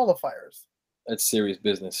Cup qualifiers. That's serious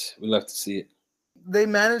business. We love to see it. They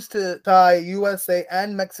managed to tie USA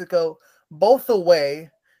and Mexico both away,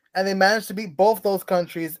 and they managed to beat both those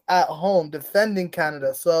countries at home, defending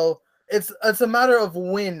Canada. So it's a matter of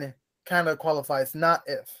when Canada qualifies, not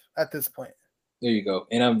if, at this point. There you go.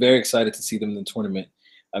 And I'm very excited to see them in the tournament.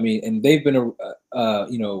 I mean, and they've been,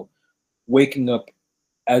 waking up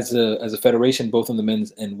as a federation, both on the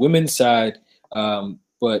men's and women's side.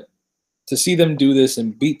 But to see them do this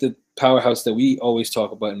and beat the powerhouse that we always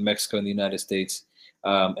talk about in Mexico and the United States,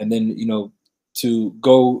 and then, to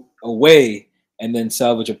go away and then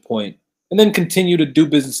salvage a point and then continue to do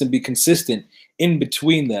business and be consistent in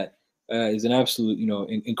between that is an absolute,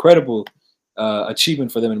 incredible achievement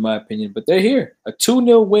for them, in my opinion. But they're here. A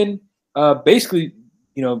 2-0 win, basically,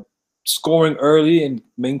 scoring early and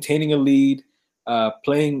maintaining a lead,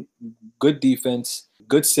 playing good defense,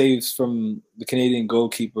 good saves from the Canadian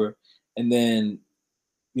goalkeeper, and then,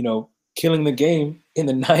 killing the game in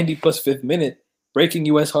the 90+ 5th minute, breaking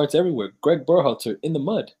U.S. hearts everywhere. Gregg Berhalter in the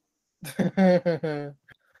mud.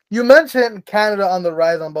 You mentioned Canada on the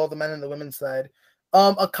rise on both the men and the women's side.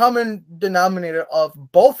 A common denominator of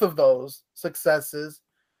both of those successes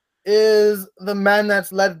is the man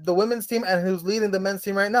that's led the women's team and who's leading the men's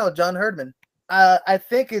team right now, John Herdman. I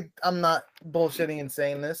think I'm not bullshitting in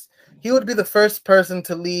saying this. He would be the first person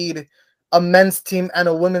to lead a men's team and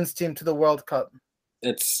a women's team to the World Cup.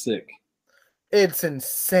 That's sick. It's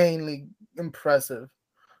insanely impressive.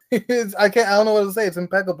 I don't know what to say. It's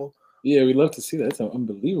impeccable. Yeah, we love to see that. That's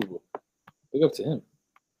unbelievable. Big up to him.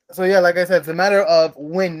 So yeah, like I said, it's a matter of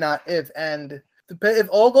when, not if. And if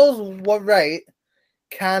all goes right,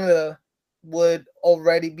 Canada would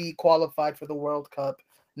already be qualified for the World Cup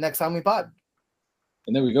next time we pod.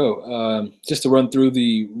 And there we go. Just to run through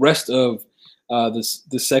the rest of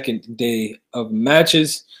the second day of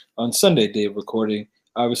matches on Sunday day of recording.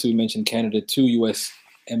 Obviously, we mentioned Canada 2, US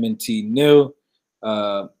MNT 0.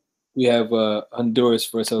 We have Honduras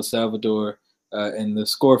versus El Salvador, and the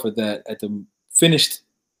score for that at the finished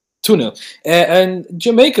 2-0. And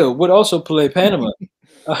Jamaica would also play Panama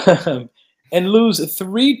and lose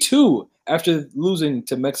 3-2 after losing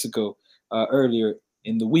to Mexico earlier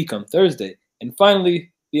in the week on Thursday. And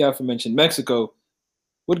finally, the aforementioned Mexico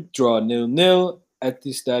would draw 0-0 at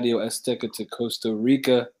the Estadio Azteca to Costa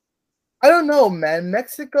Rica. I don't know, man.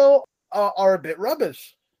 Mexico are a bit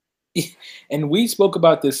rubbish. And we spoke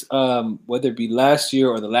about this, whether it be last year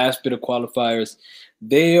or the last bit of qualifiers.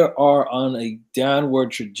 They are on a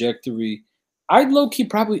downward trajectory. I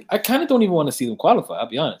kind of don't even want to see them qualify, I'll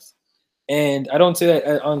be honest. And I don't say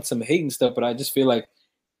that on some hating stuff, but I just feel like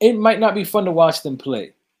it might not be fun to watch them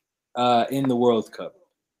play in the World Cup.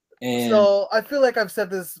 And so I feel like I've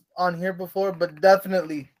said this on here before, but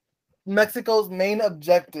definitely Mexico's main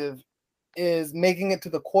objective is making it to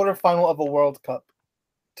the quarterfinal of a World Cup,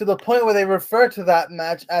 to the point where they refer to that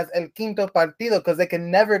match as El Quinto Partido because they can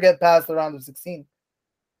never get past the round of 16.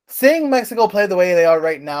 Seeing Mexico play the way they are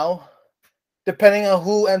right now, depending on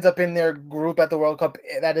who ends up in their group at the World Cup,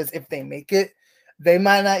 that is if they make it, they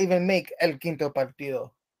might not even make El Quinto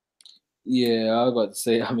Partido. Yeah, I was about to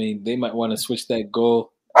say, I mean, they might want to switch that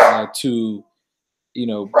goal to,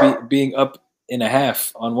 being up in a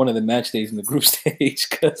half on one of the match days in the group stage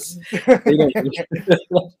because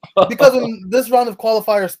because when this round of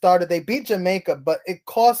qualifiers started, they beat Jamaica, but it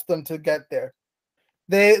cost them to get there.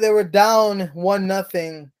 They were down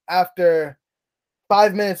 1-0 after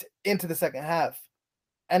 5 minutes into the second half,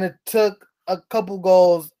 and it took a couple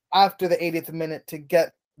goals after the 80th minute to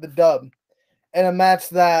get the dub in a match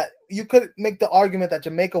that you could make the argument that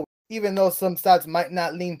Jamaica, even though some stats might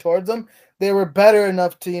not lean towards them, they were better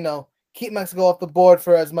enough to, keep Mexico off the board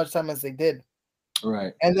for as much time as they did.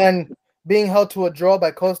 Right. And then being held to a draw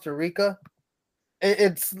by Costa Rica,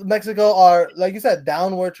 it's Mexico are, like you said,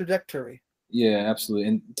 downward trajectory. Yeah, absolutely.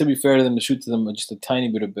 And to be fair to them, to shoot to them just a tiny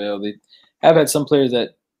bit of bail, they have had some players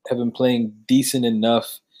that have been playing decent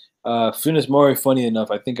enough. Funes Mori, funny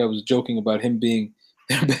enough, I think I was joking about him being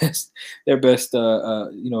their best,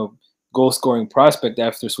 goal scoring prospect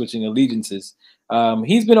after switching allegiances.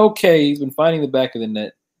 He's been okay. He's been finding the back of the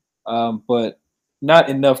net, but not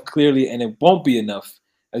enough clearly, and it won't be enough,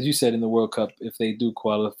 as you said, in the World Cup if they do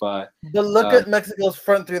qualify. But look at Mexico's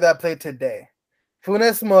front three that played today: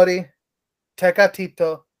 Funes Mori,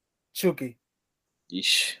 Tecatito, Chucky.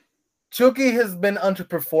 Yeesh. Chucky has been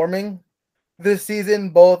underperforming this season,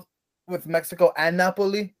 both with Mexico and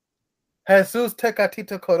Napoli. Jesus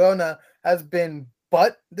Tecatito Corona has been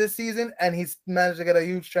butt this season, and he's managed to get a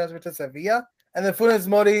huge transfer to Sevilla. And then Funes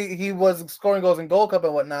Mori, he was scoring goals in Gold Cup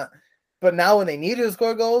and whatnot. But now when they need to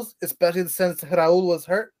score goals, especially since Raul was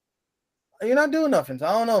hurt, you're not doing nothing. So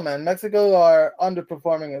I don't know, man. Mexico are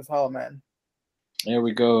underperforming as hell, man. There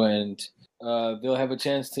we go. And they'll have a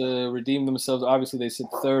chance to redeem themselves. Obviously, they sit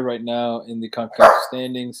third right now in the Concacaf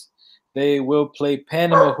standings. They will play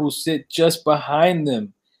Panama, who sit just behind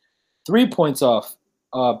them, 3 points off.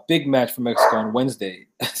 Big match for Mexico on Wednesday.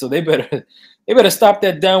 So they better stop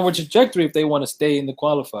that downward trajectory if they want to stay in the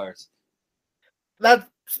qualifiers. That's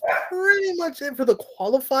pretty much it for the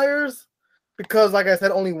qualifiers, because, like I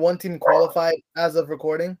said, only one team qualified as of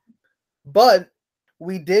recording. But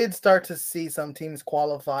we did start to see some teams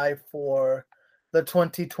qualify for the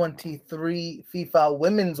 2023 FIFA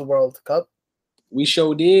Women's World Cup. We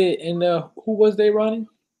sure did. And who was they, Ronny?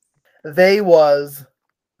 They was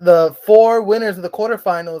the 4 winners of the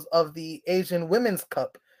quarterfinals of the Asian Women's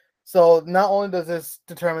Cup. So not only does this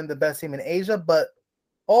determine the best team in Asia, but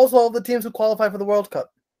also the teams who qualify for the World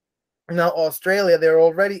Cup. Now, Australia, they're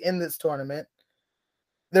already in this tournament.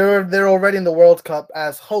 They're already in the World Cup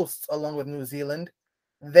as hosts along with New Zealand.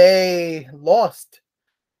 They lost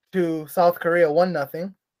to South Korea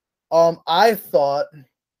 1-0. I thought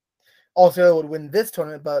Australia would win this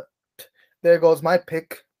tournament, but there goes my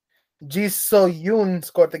pick. Ji So-yoon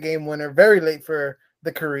scored the game winner very late for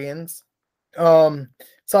the Koreans.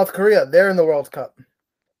 South Korea, they're in the World Cup.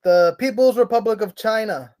 The People's Republic of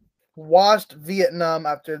China washed Vietnam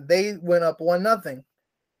after they went up 1-0.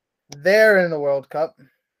 They're in the World Cup.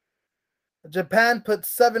 Japan put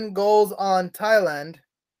 7 goals on Thailand.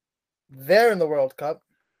 They're in the World Cup.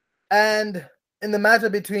 And in the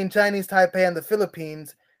matchup between Chinese Taipei and the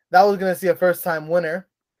Philippines, that was going to see a first-time winner.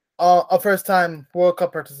 A first-time World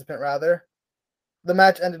Cup participant, rather. The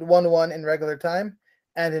match ended 1-1 in regular time.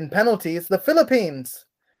 And in penalties, the Philippines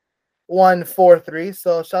won 4-3.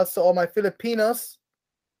 So shouts to all my Filipinos.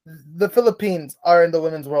 The Philippines are in the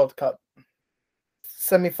Women's World Cup.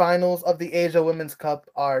 Semifinals of the Asia Women's Cup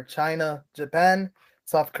are China, Japan,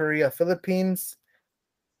 South Korea, Philippines.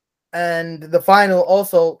 And the final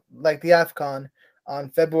also, like the AFCON, on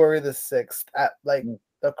February the 6th at like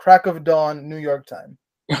the crack of dawn, New York time.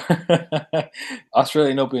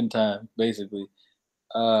 Australian Open time, basically.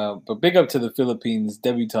 But big up to the Philippines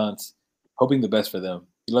debutants. Hoping the best for them.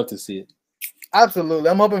 You love to see it. Absolutely.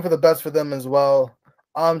 I'm hoping for the best for them as well.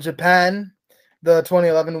 Japan, the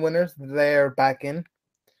 2011 winners, they're back in.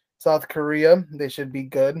 South Korea, they should be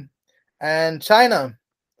good. And China,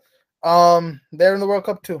 they're in the World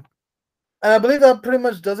Cup too. And I believe that pretty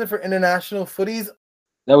much does it for international footies.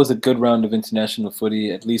 That was a good round of international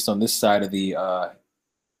footy, at least on this side of the,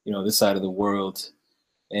 this side of the world.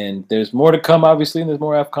 And there's more to come, obviously, and there's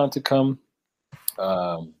more AFCON to come.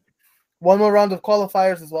 One more round of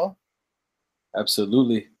qualifiers as well.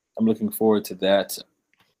 Absolutely. I'm looking forward to that.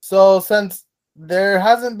 So since there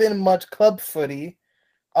hasn't been much club footy,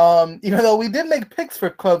 even though we did make picks for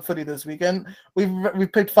club footy this weekend, we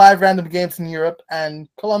picked 5 random games in Europe and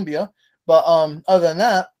Colombia. But other than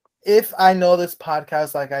that, if I know this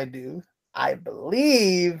podcast like I do, I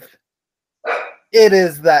believe it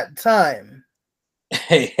is that time.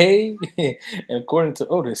 Hey. And according to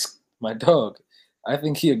Otis, my dog, I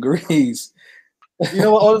think he agrees. You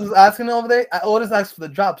know what Otis is asking over there? Otis asked for the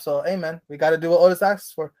drop. So, hey, man, we got to do what Otis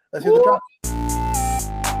asks for. Let's hear the drop.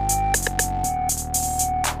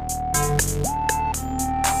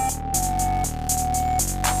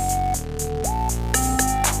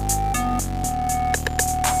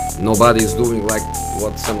 Nobody is doing like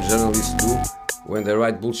what some journalists do when they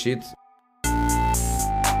write bullshit.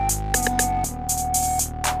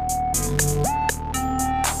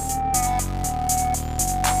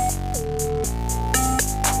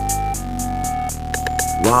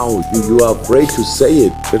 Wow, you are afraid to say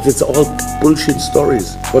it, but it's all bullshit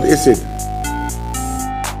stories. What is it?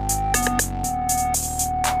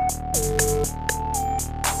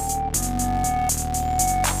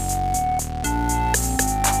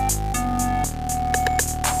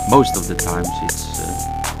 Most of the times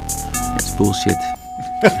it's bullshit.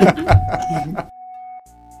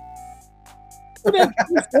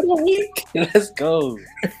 Let's go.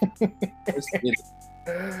 Let's get it.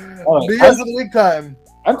 Right. BS of the week time.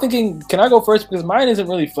 I'm thinking, can I go first? Because mine isn't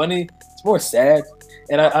really funny. It's more sad.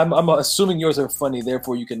 And I'm assuming yours are funny.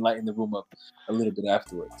 Therefore, you can lighten the room up a little bit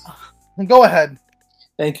afterwards. Go ahead.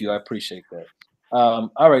 Thank you. I appreciate that.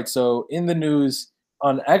 All right. So in the news,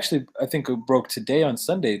 I think it broke today on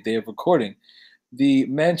Sunday, day of recording, the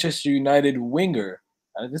Manchester United winger.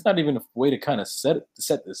 There's not even a way to kind of set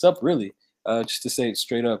this up, really, just to say it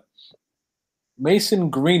straight up. Mason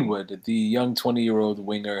Greenwood, the young 20-year-old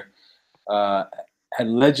winger, had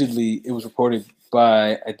allegedly, it was reported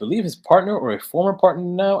by, I believe, his partner or a former partner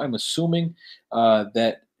now, I'm assuming,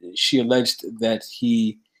 that she alleged that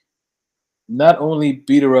he not only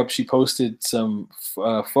beat her up, she posted some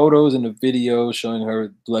photos and a video showing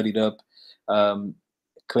her bloodied up,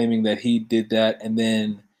 claiming that he did that. And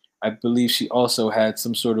then I believe she also had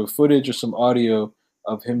some sort of footage or some audio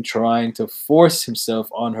of him trying to force himself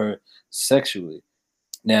on her sexually.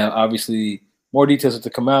 Now, obviously, more details have to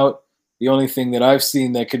come out. The only thing that I've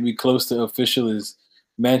seen that could be close to official is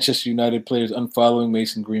Manchester United players unfollowing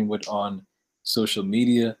Mason Greenwood on social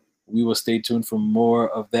media. We will stay tuned for more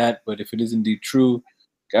of that. But if it is indeed true,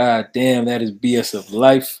 god damn, that is BS of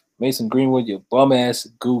life. Mason Greenwood, you bum ass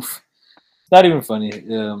goof. It's not even funny.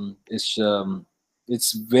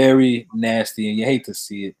 It's very nasty, and you hate to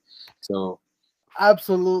see it. So,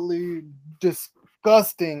 absolutely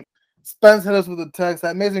disgusting. Spence hit us with a text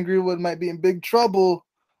that Mason Greenwood might be in big trouble.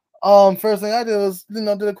 First thing I did was, did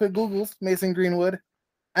a quick Googles, Mason Greenwood,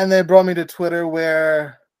 and they brought me to Twitter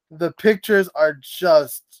where the pictures are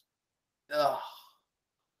just,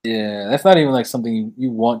 yeah, that's not even like something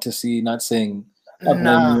you want to see. Not saying not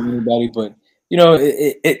blaming anybody, but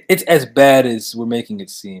it's as bad as we're making it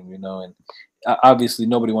seem, and obviously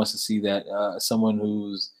nobody wants to see that. Someone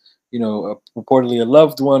who's reportedly a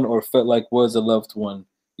loved one or felt like was a loved one,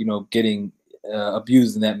 getting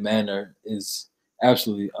abused in that manner is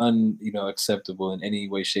absolutely acceptable in any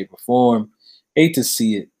way, shape, or form. Hate to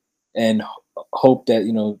see it, and hope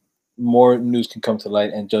that more news can come to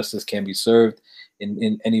light and justice can be served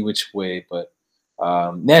in any which way. But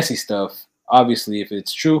nasty stuff. Obviously, if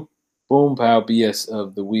it's true, boom, pow, BS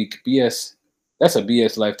of the week. BS. That's a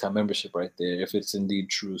BS lifetime membership right there, if it's indeed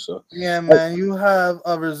true. So yeah, man, you have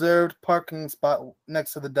a reserved parking spot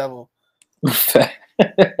next to the devil.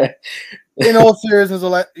 In all seriousness,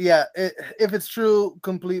 if it's true,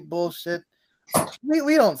 complete bullshit.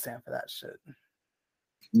 We don't stand for that shit.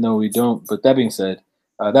 No, we don't. But that being said,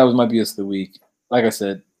 that was my BS of the week. Like I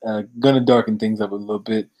said, gonna darken things up a little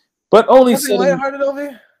bit, but only Nothing lighthearted over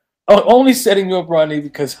here? only setting you up, Ronnie,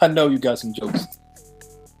 because I know you got some jokes.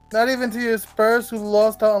 Not even to your Spurs, who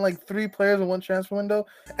lost out on like 3 players in one transfer window.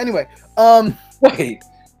 Anyway, wait,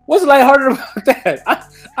 what's lighthearted about that?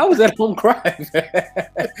 I was at home crying.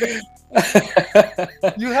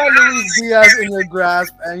 You had Luis Diaz in your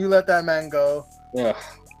grasp, and you let that man go. Yeah.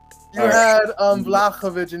 You had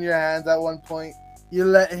Vlahovic in your hands at one point. You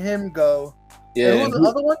let him go. Yeah. And who was the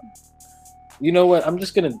other one? You know what? I'm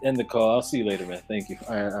just gonna end the call. I'll see you later, man. Thank you.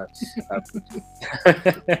 All right.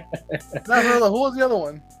 Who was the other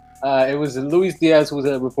one? It was Luis Diaz who was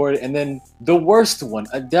reported, and then the worst one,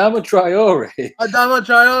 Adama Traore.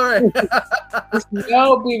 It's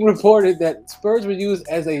now being reported that Spurs were used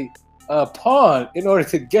as a pawn in order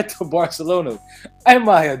to get to Barcelona. Am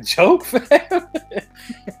I a joke, fam?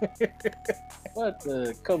 What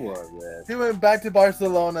the? Come on, man. He went back to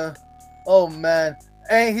Barcelona. Oh, man.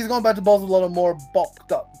 And he's going back to Barcelona more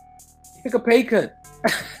bulked up. He took a pay cut.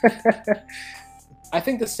 I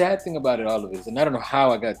think the sad thing about it all of it is, and I don't know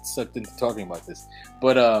how I got sucked into talking about this,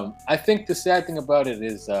 but I think the sad thing about it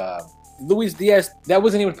is Luis Diaz, that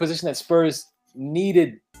wasn't even a position that Spurs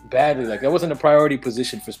needed badly. Like, that wasn't a priority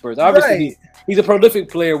position for Spurs. Obviously, he's a prolific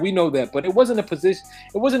player. We know that, but it wasn't a position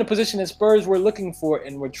that Spurs were looking for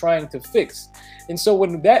and were trying to fix. And so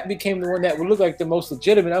when that became the one that would look like the most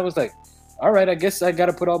legitimate, I was like, all right, I guess I got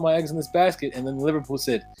to put all my eggs in this basket. And then Liverpool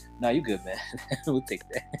said, nah, you good, man. We'll take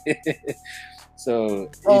that. So,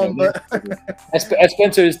 as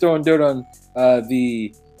Spencer is throwing dirt on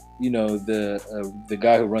the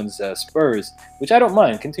guy who runs Spurs, which I don't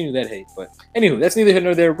mind. Continue that hate. But anyway, that's neither here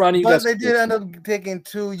nor there. Ronnie, but they did end up taking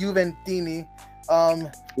 2 Juventini.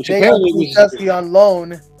 Which they apparently was on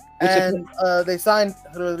loan, and they signed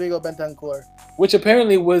Rodrigo Bentancur. Which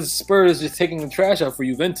apparently was Spurs just taking the trash out for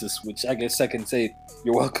Juventus, which I guess I can say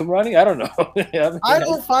you're welcome, Ronnie. I don't know. I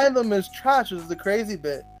don't find them as trash, is the crazy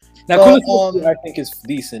bit. Now, I think is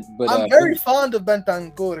decent, but I'm very fond of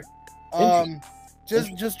Bentancur.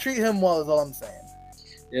 Just treat him well is all I'm saying.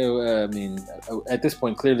 Yeah, I mean, at this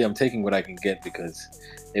point, clearly I'm taking what I can get, because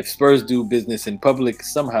if Spurs do business in public,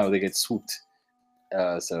 somehow they get swooped.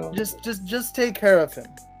 So just take care of him.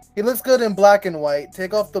 He looks good in black and white.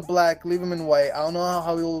 Take off the black, leave him in white. I don't know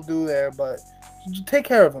how he'll do there, but take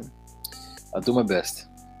care of him. I'll do my best.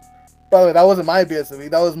 By the way, that wasn't my BS of the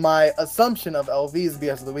week. That was my assumption of LV's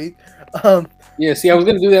BS of the week. Yeah, see, I was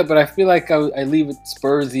going to do that, but I feel like I leave it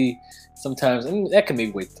Spursy sometimes, and that can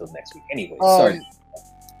maybe wait till next week. Anyway, sorry.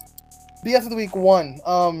 BS of the week 1.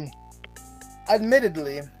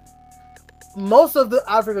 Admittedly, most of the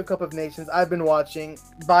Africa Cup of Nations I've been watching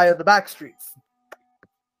via the back streets.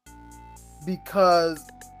 Because,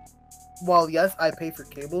 while yes, I pay for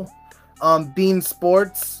cable, Bean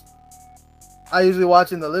Sports, I usually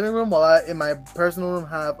watch in the living room, while I, in my personal room,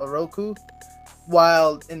 have a Roku.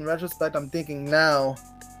 While, in retrospect, I'm thinking now,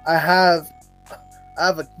 I have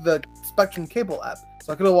the Spectrum cable app,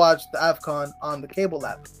 so I could have watched the AFCON on the cable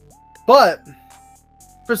app. But,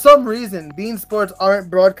 for some reason, Bean Sports aren't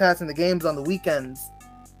broadcasting the games on the weekends.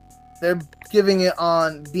 They're giving it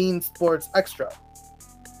on Bean Sports Extra.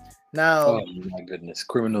 Now, oh my goodness,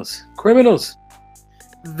 criminals!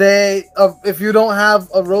 They, if you don't have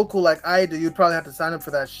a Roku like I do, you'd probably have to sign up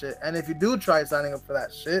for that shit. And if you do try signing up for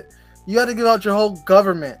that shit, you got to give out your whole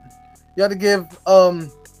government. You got to give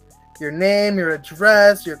your name, your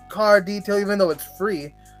address, your car detail, even though it's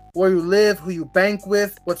free, where you live, who you bank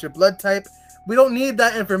with, what's your blood type. We don't need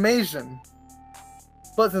that information.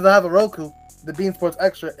 But since I have a Roku, the Bean Sports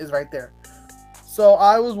Extra is right there. So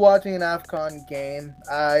I was watching an AFCON game.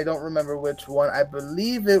 I don't remember which one. I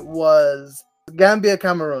believe it was Gambia,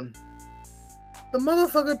 Cameroon. The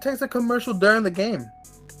motherfucker takes a commercial during the game.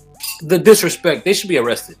 The disrespect. They should be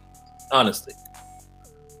arrested. Honestly.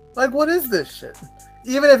 Like, what is this shit?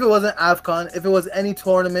 Even if it wasn't AFCON, if it was any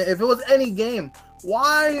tournament, if it was any game,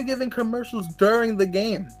 why are you giving commercials during the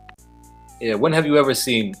game? Yeah, when have you ever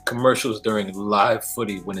seen commercials during live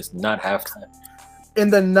footy when it's not halftime? In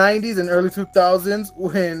the 90s and early 2000s,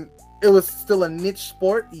 when it was still a niche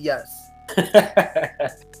sport, yes.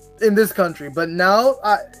 In this country. But now,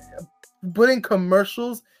 putting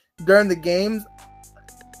commercials during the games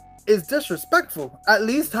is disrespectful. At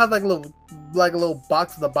least have like a little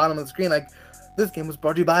box at the bottom of the screen, like, this game was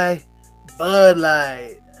brought to you by Bud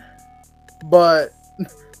Light. But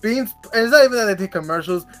and it's not even that they take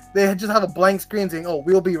commercials. They just have a blank screen saying, "Oh,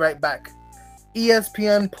 we'll be right back."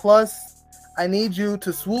 ESPN Plus, I need you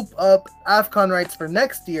to swoop up AFCON rights for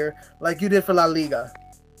next year like you did for La Liga.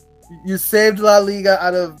 You saved La Liga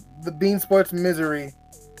out of the Bean Sports misery.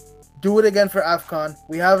 Do it again for AFCON.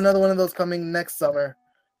 We have another one of those coming next summer.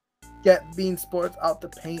 Get Bean Sports out the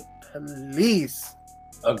paint, please.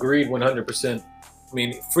 Agreed 100%. I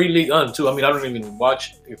mean, free League On too. I mean, I don't even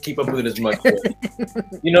watch or keep up with it as much.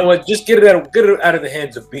 You know what? Just get it out of the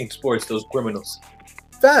hands of Bean Sports, those criminals.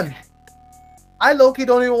 Fam, I low-key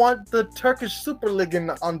don't even want the Turkish Super League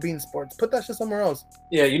on Bean Sports. Put that shit somewhere else.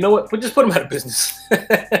 Yeah, you know what? Just put them out of business.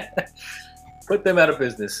 Put them out of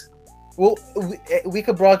business. Well, we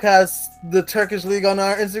could broadcast the Turkish League on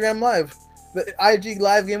our Instagram Live. The IG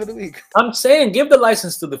Live Game of the Week. I'm saying give the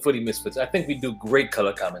license to the Footy Misfits. I think we do great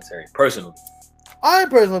color commentary, personally. I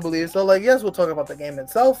personally believe so. Like, yes, we'll talk about the game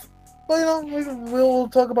itself, but you know, we'll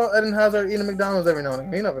talk about Eden Hazard eating McDonald's every now and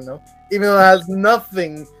then. You never know, even though it has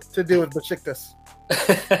nothing to do with Besiktas.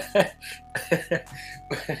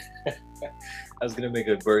 I was gonna make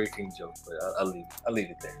a Burger King joke, but I'll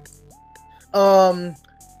leave it there.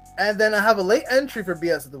 And then I have a late entry for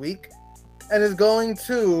BS of the week, and it's going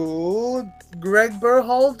to Gregg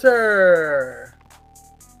Berhalter.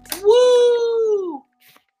 Woo!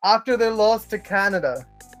 After their loss to Canada,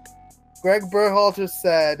 Gregg Berhalter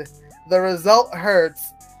said, "The result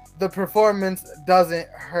hurts, the performance doesn't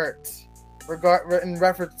hurt," in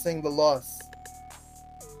referencing the loss.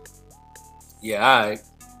 Yeah,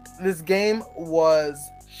 This game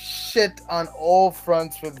was shit on all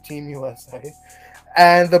fronts for the Team USA,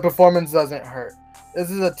 and the performance doesn't hurt. This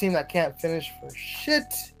is a team that can't finish for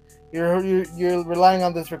shit. You're relying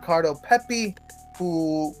on this Ricardo Pepi,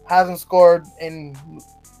 who hasn't scored in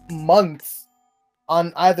months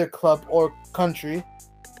on either club or country.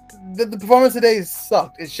 The performance today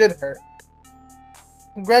sucked. It should hurt.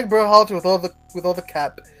 Gregg Berhalter with all the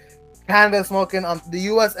cap. Canada smoking on the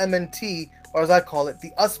US MNT, or as I call it,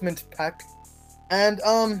 the Usment Pack. And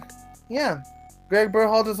yeah, Gregg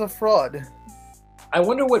Berhalter's a fraud. I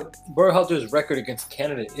wonder what Berhalter's record against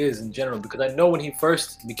Canada is in general, because I know when he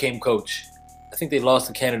first became coach, I think they lost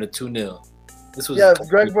to Canada 2-0. This was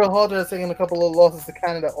Gregg Berhalter has taken a couple of losses to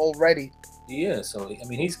Canada already. Yeah, so I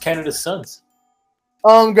mean he's Canada's sons.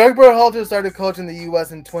 Gregg Berhalter started coaching the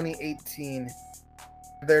US in 2018.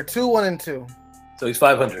 They're 2-1-2. So he's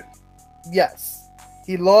 500. Yes.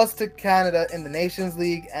 He lost to Canada in the Nations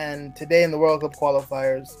League and today in the World Cup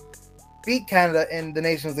qualifiers. Beat Canada in the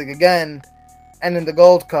Nations League again and in the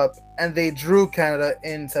Gold Cup, and they drew Canada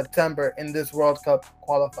in September in this World Cup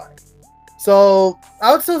qualifying. So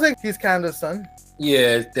I would still say he's Canada's son.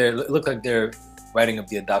 Yeah, it look like they're writing up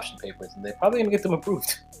the adoption papers, and they're probably gonna get them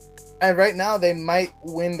approved. And right now they might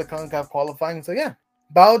win the Concacaf qualifying. So yeah,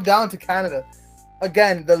 bow down to Canada.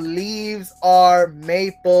 Again, the leaves are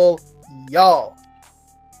maple, y'all.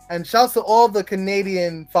 And shouts to all the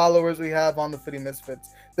Canadian followers we have on the Footy Misfits.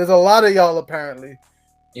 There's a lot of y'all apparently.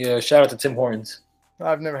 Yeah, shout out to Tim Hortons.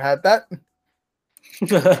 I've never had that.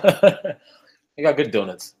 They got good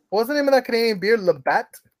donuts. What's the name of that Canadian beer?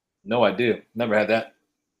 Labatt? No idea. Never had that.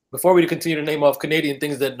 Before we continue to name off Canadian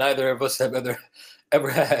things that neither of us have ever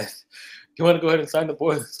had, you want to go ahead and sign the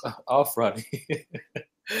boys off, Ronny?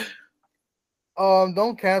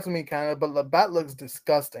 Don't cancel me, Canada, but Labatt looks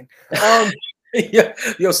disgusting. Yeah,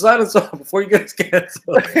 yo, sign us off before you get us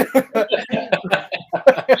canceled.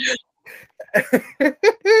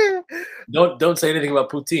 Don't say anything about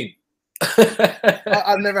poutine.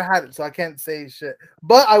 I've never had it, so I can't say shit.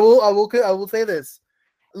 But I will say this: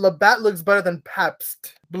 Labatt looks better than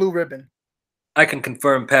Pabst Blue Ribbon. I can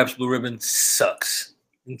confirm Pabst Blue Ribbon sucks,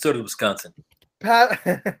 and so does Wisconsin.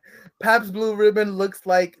 Pabst Blue Ribbon looks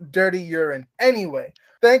like dirty urine. Anyway,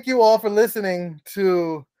 thank you all for listening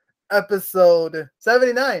to episode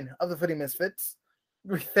 79 of the Footy Misfits.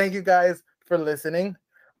 Thank you guys for listening.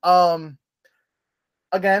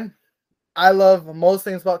 Again, I love most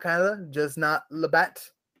things about Canada, just not Labatt.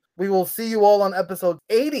 We will see you all on episode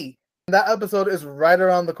 80. That episode is right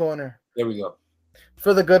around the corner. There we go.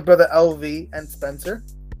 For the good brother LV and Spencer,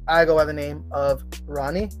 I go by the name of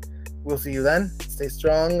Ronnie. We'll see you then. Stay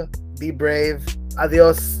strong. Be brave.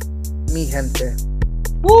 Adios, mi gente.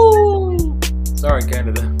 Woo! Sorry,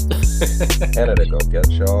 Canada. Canada, go get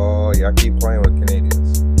y'all. Y'all keep playing with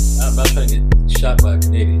Canadians. I'm not trying to get shot by a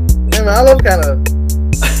Canadian. Hey man, I love Canada.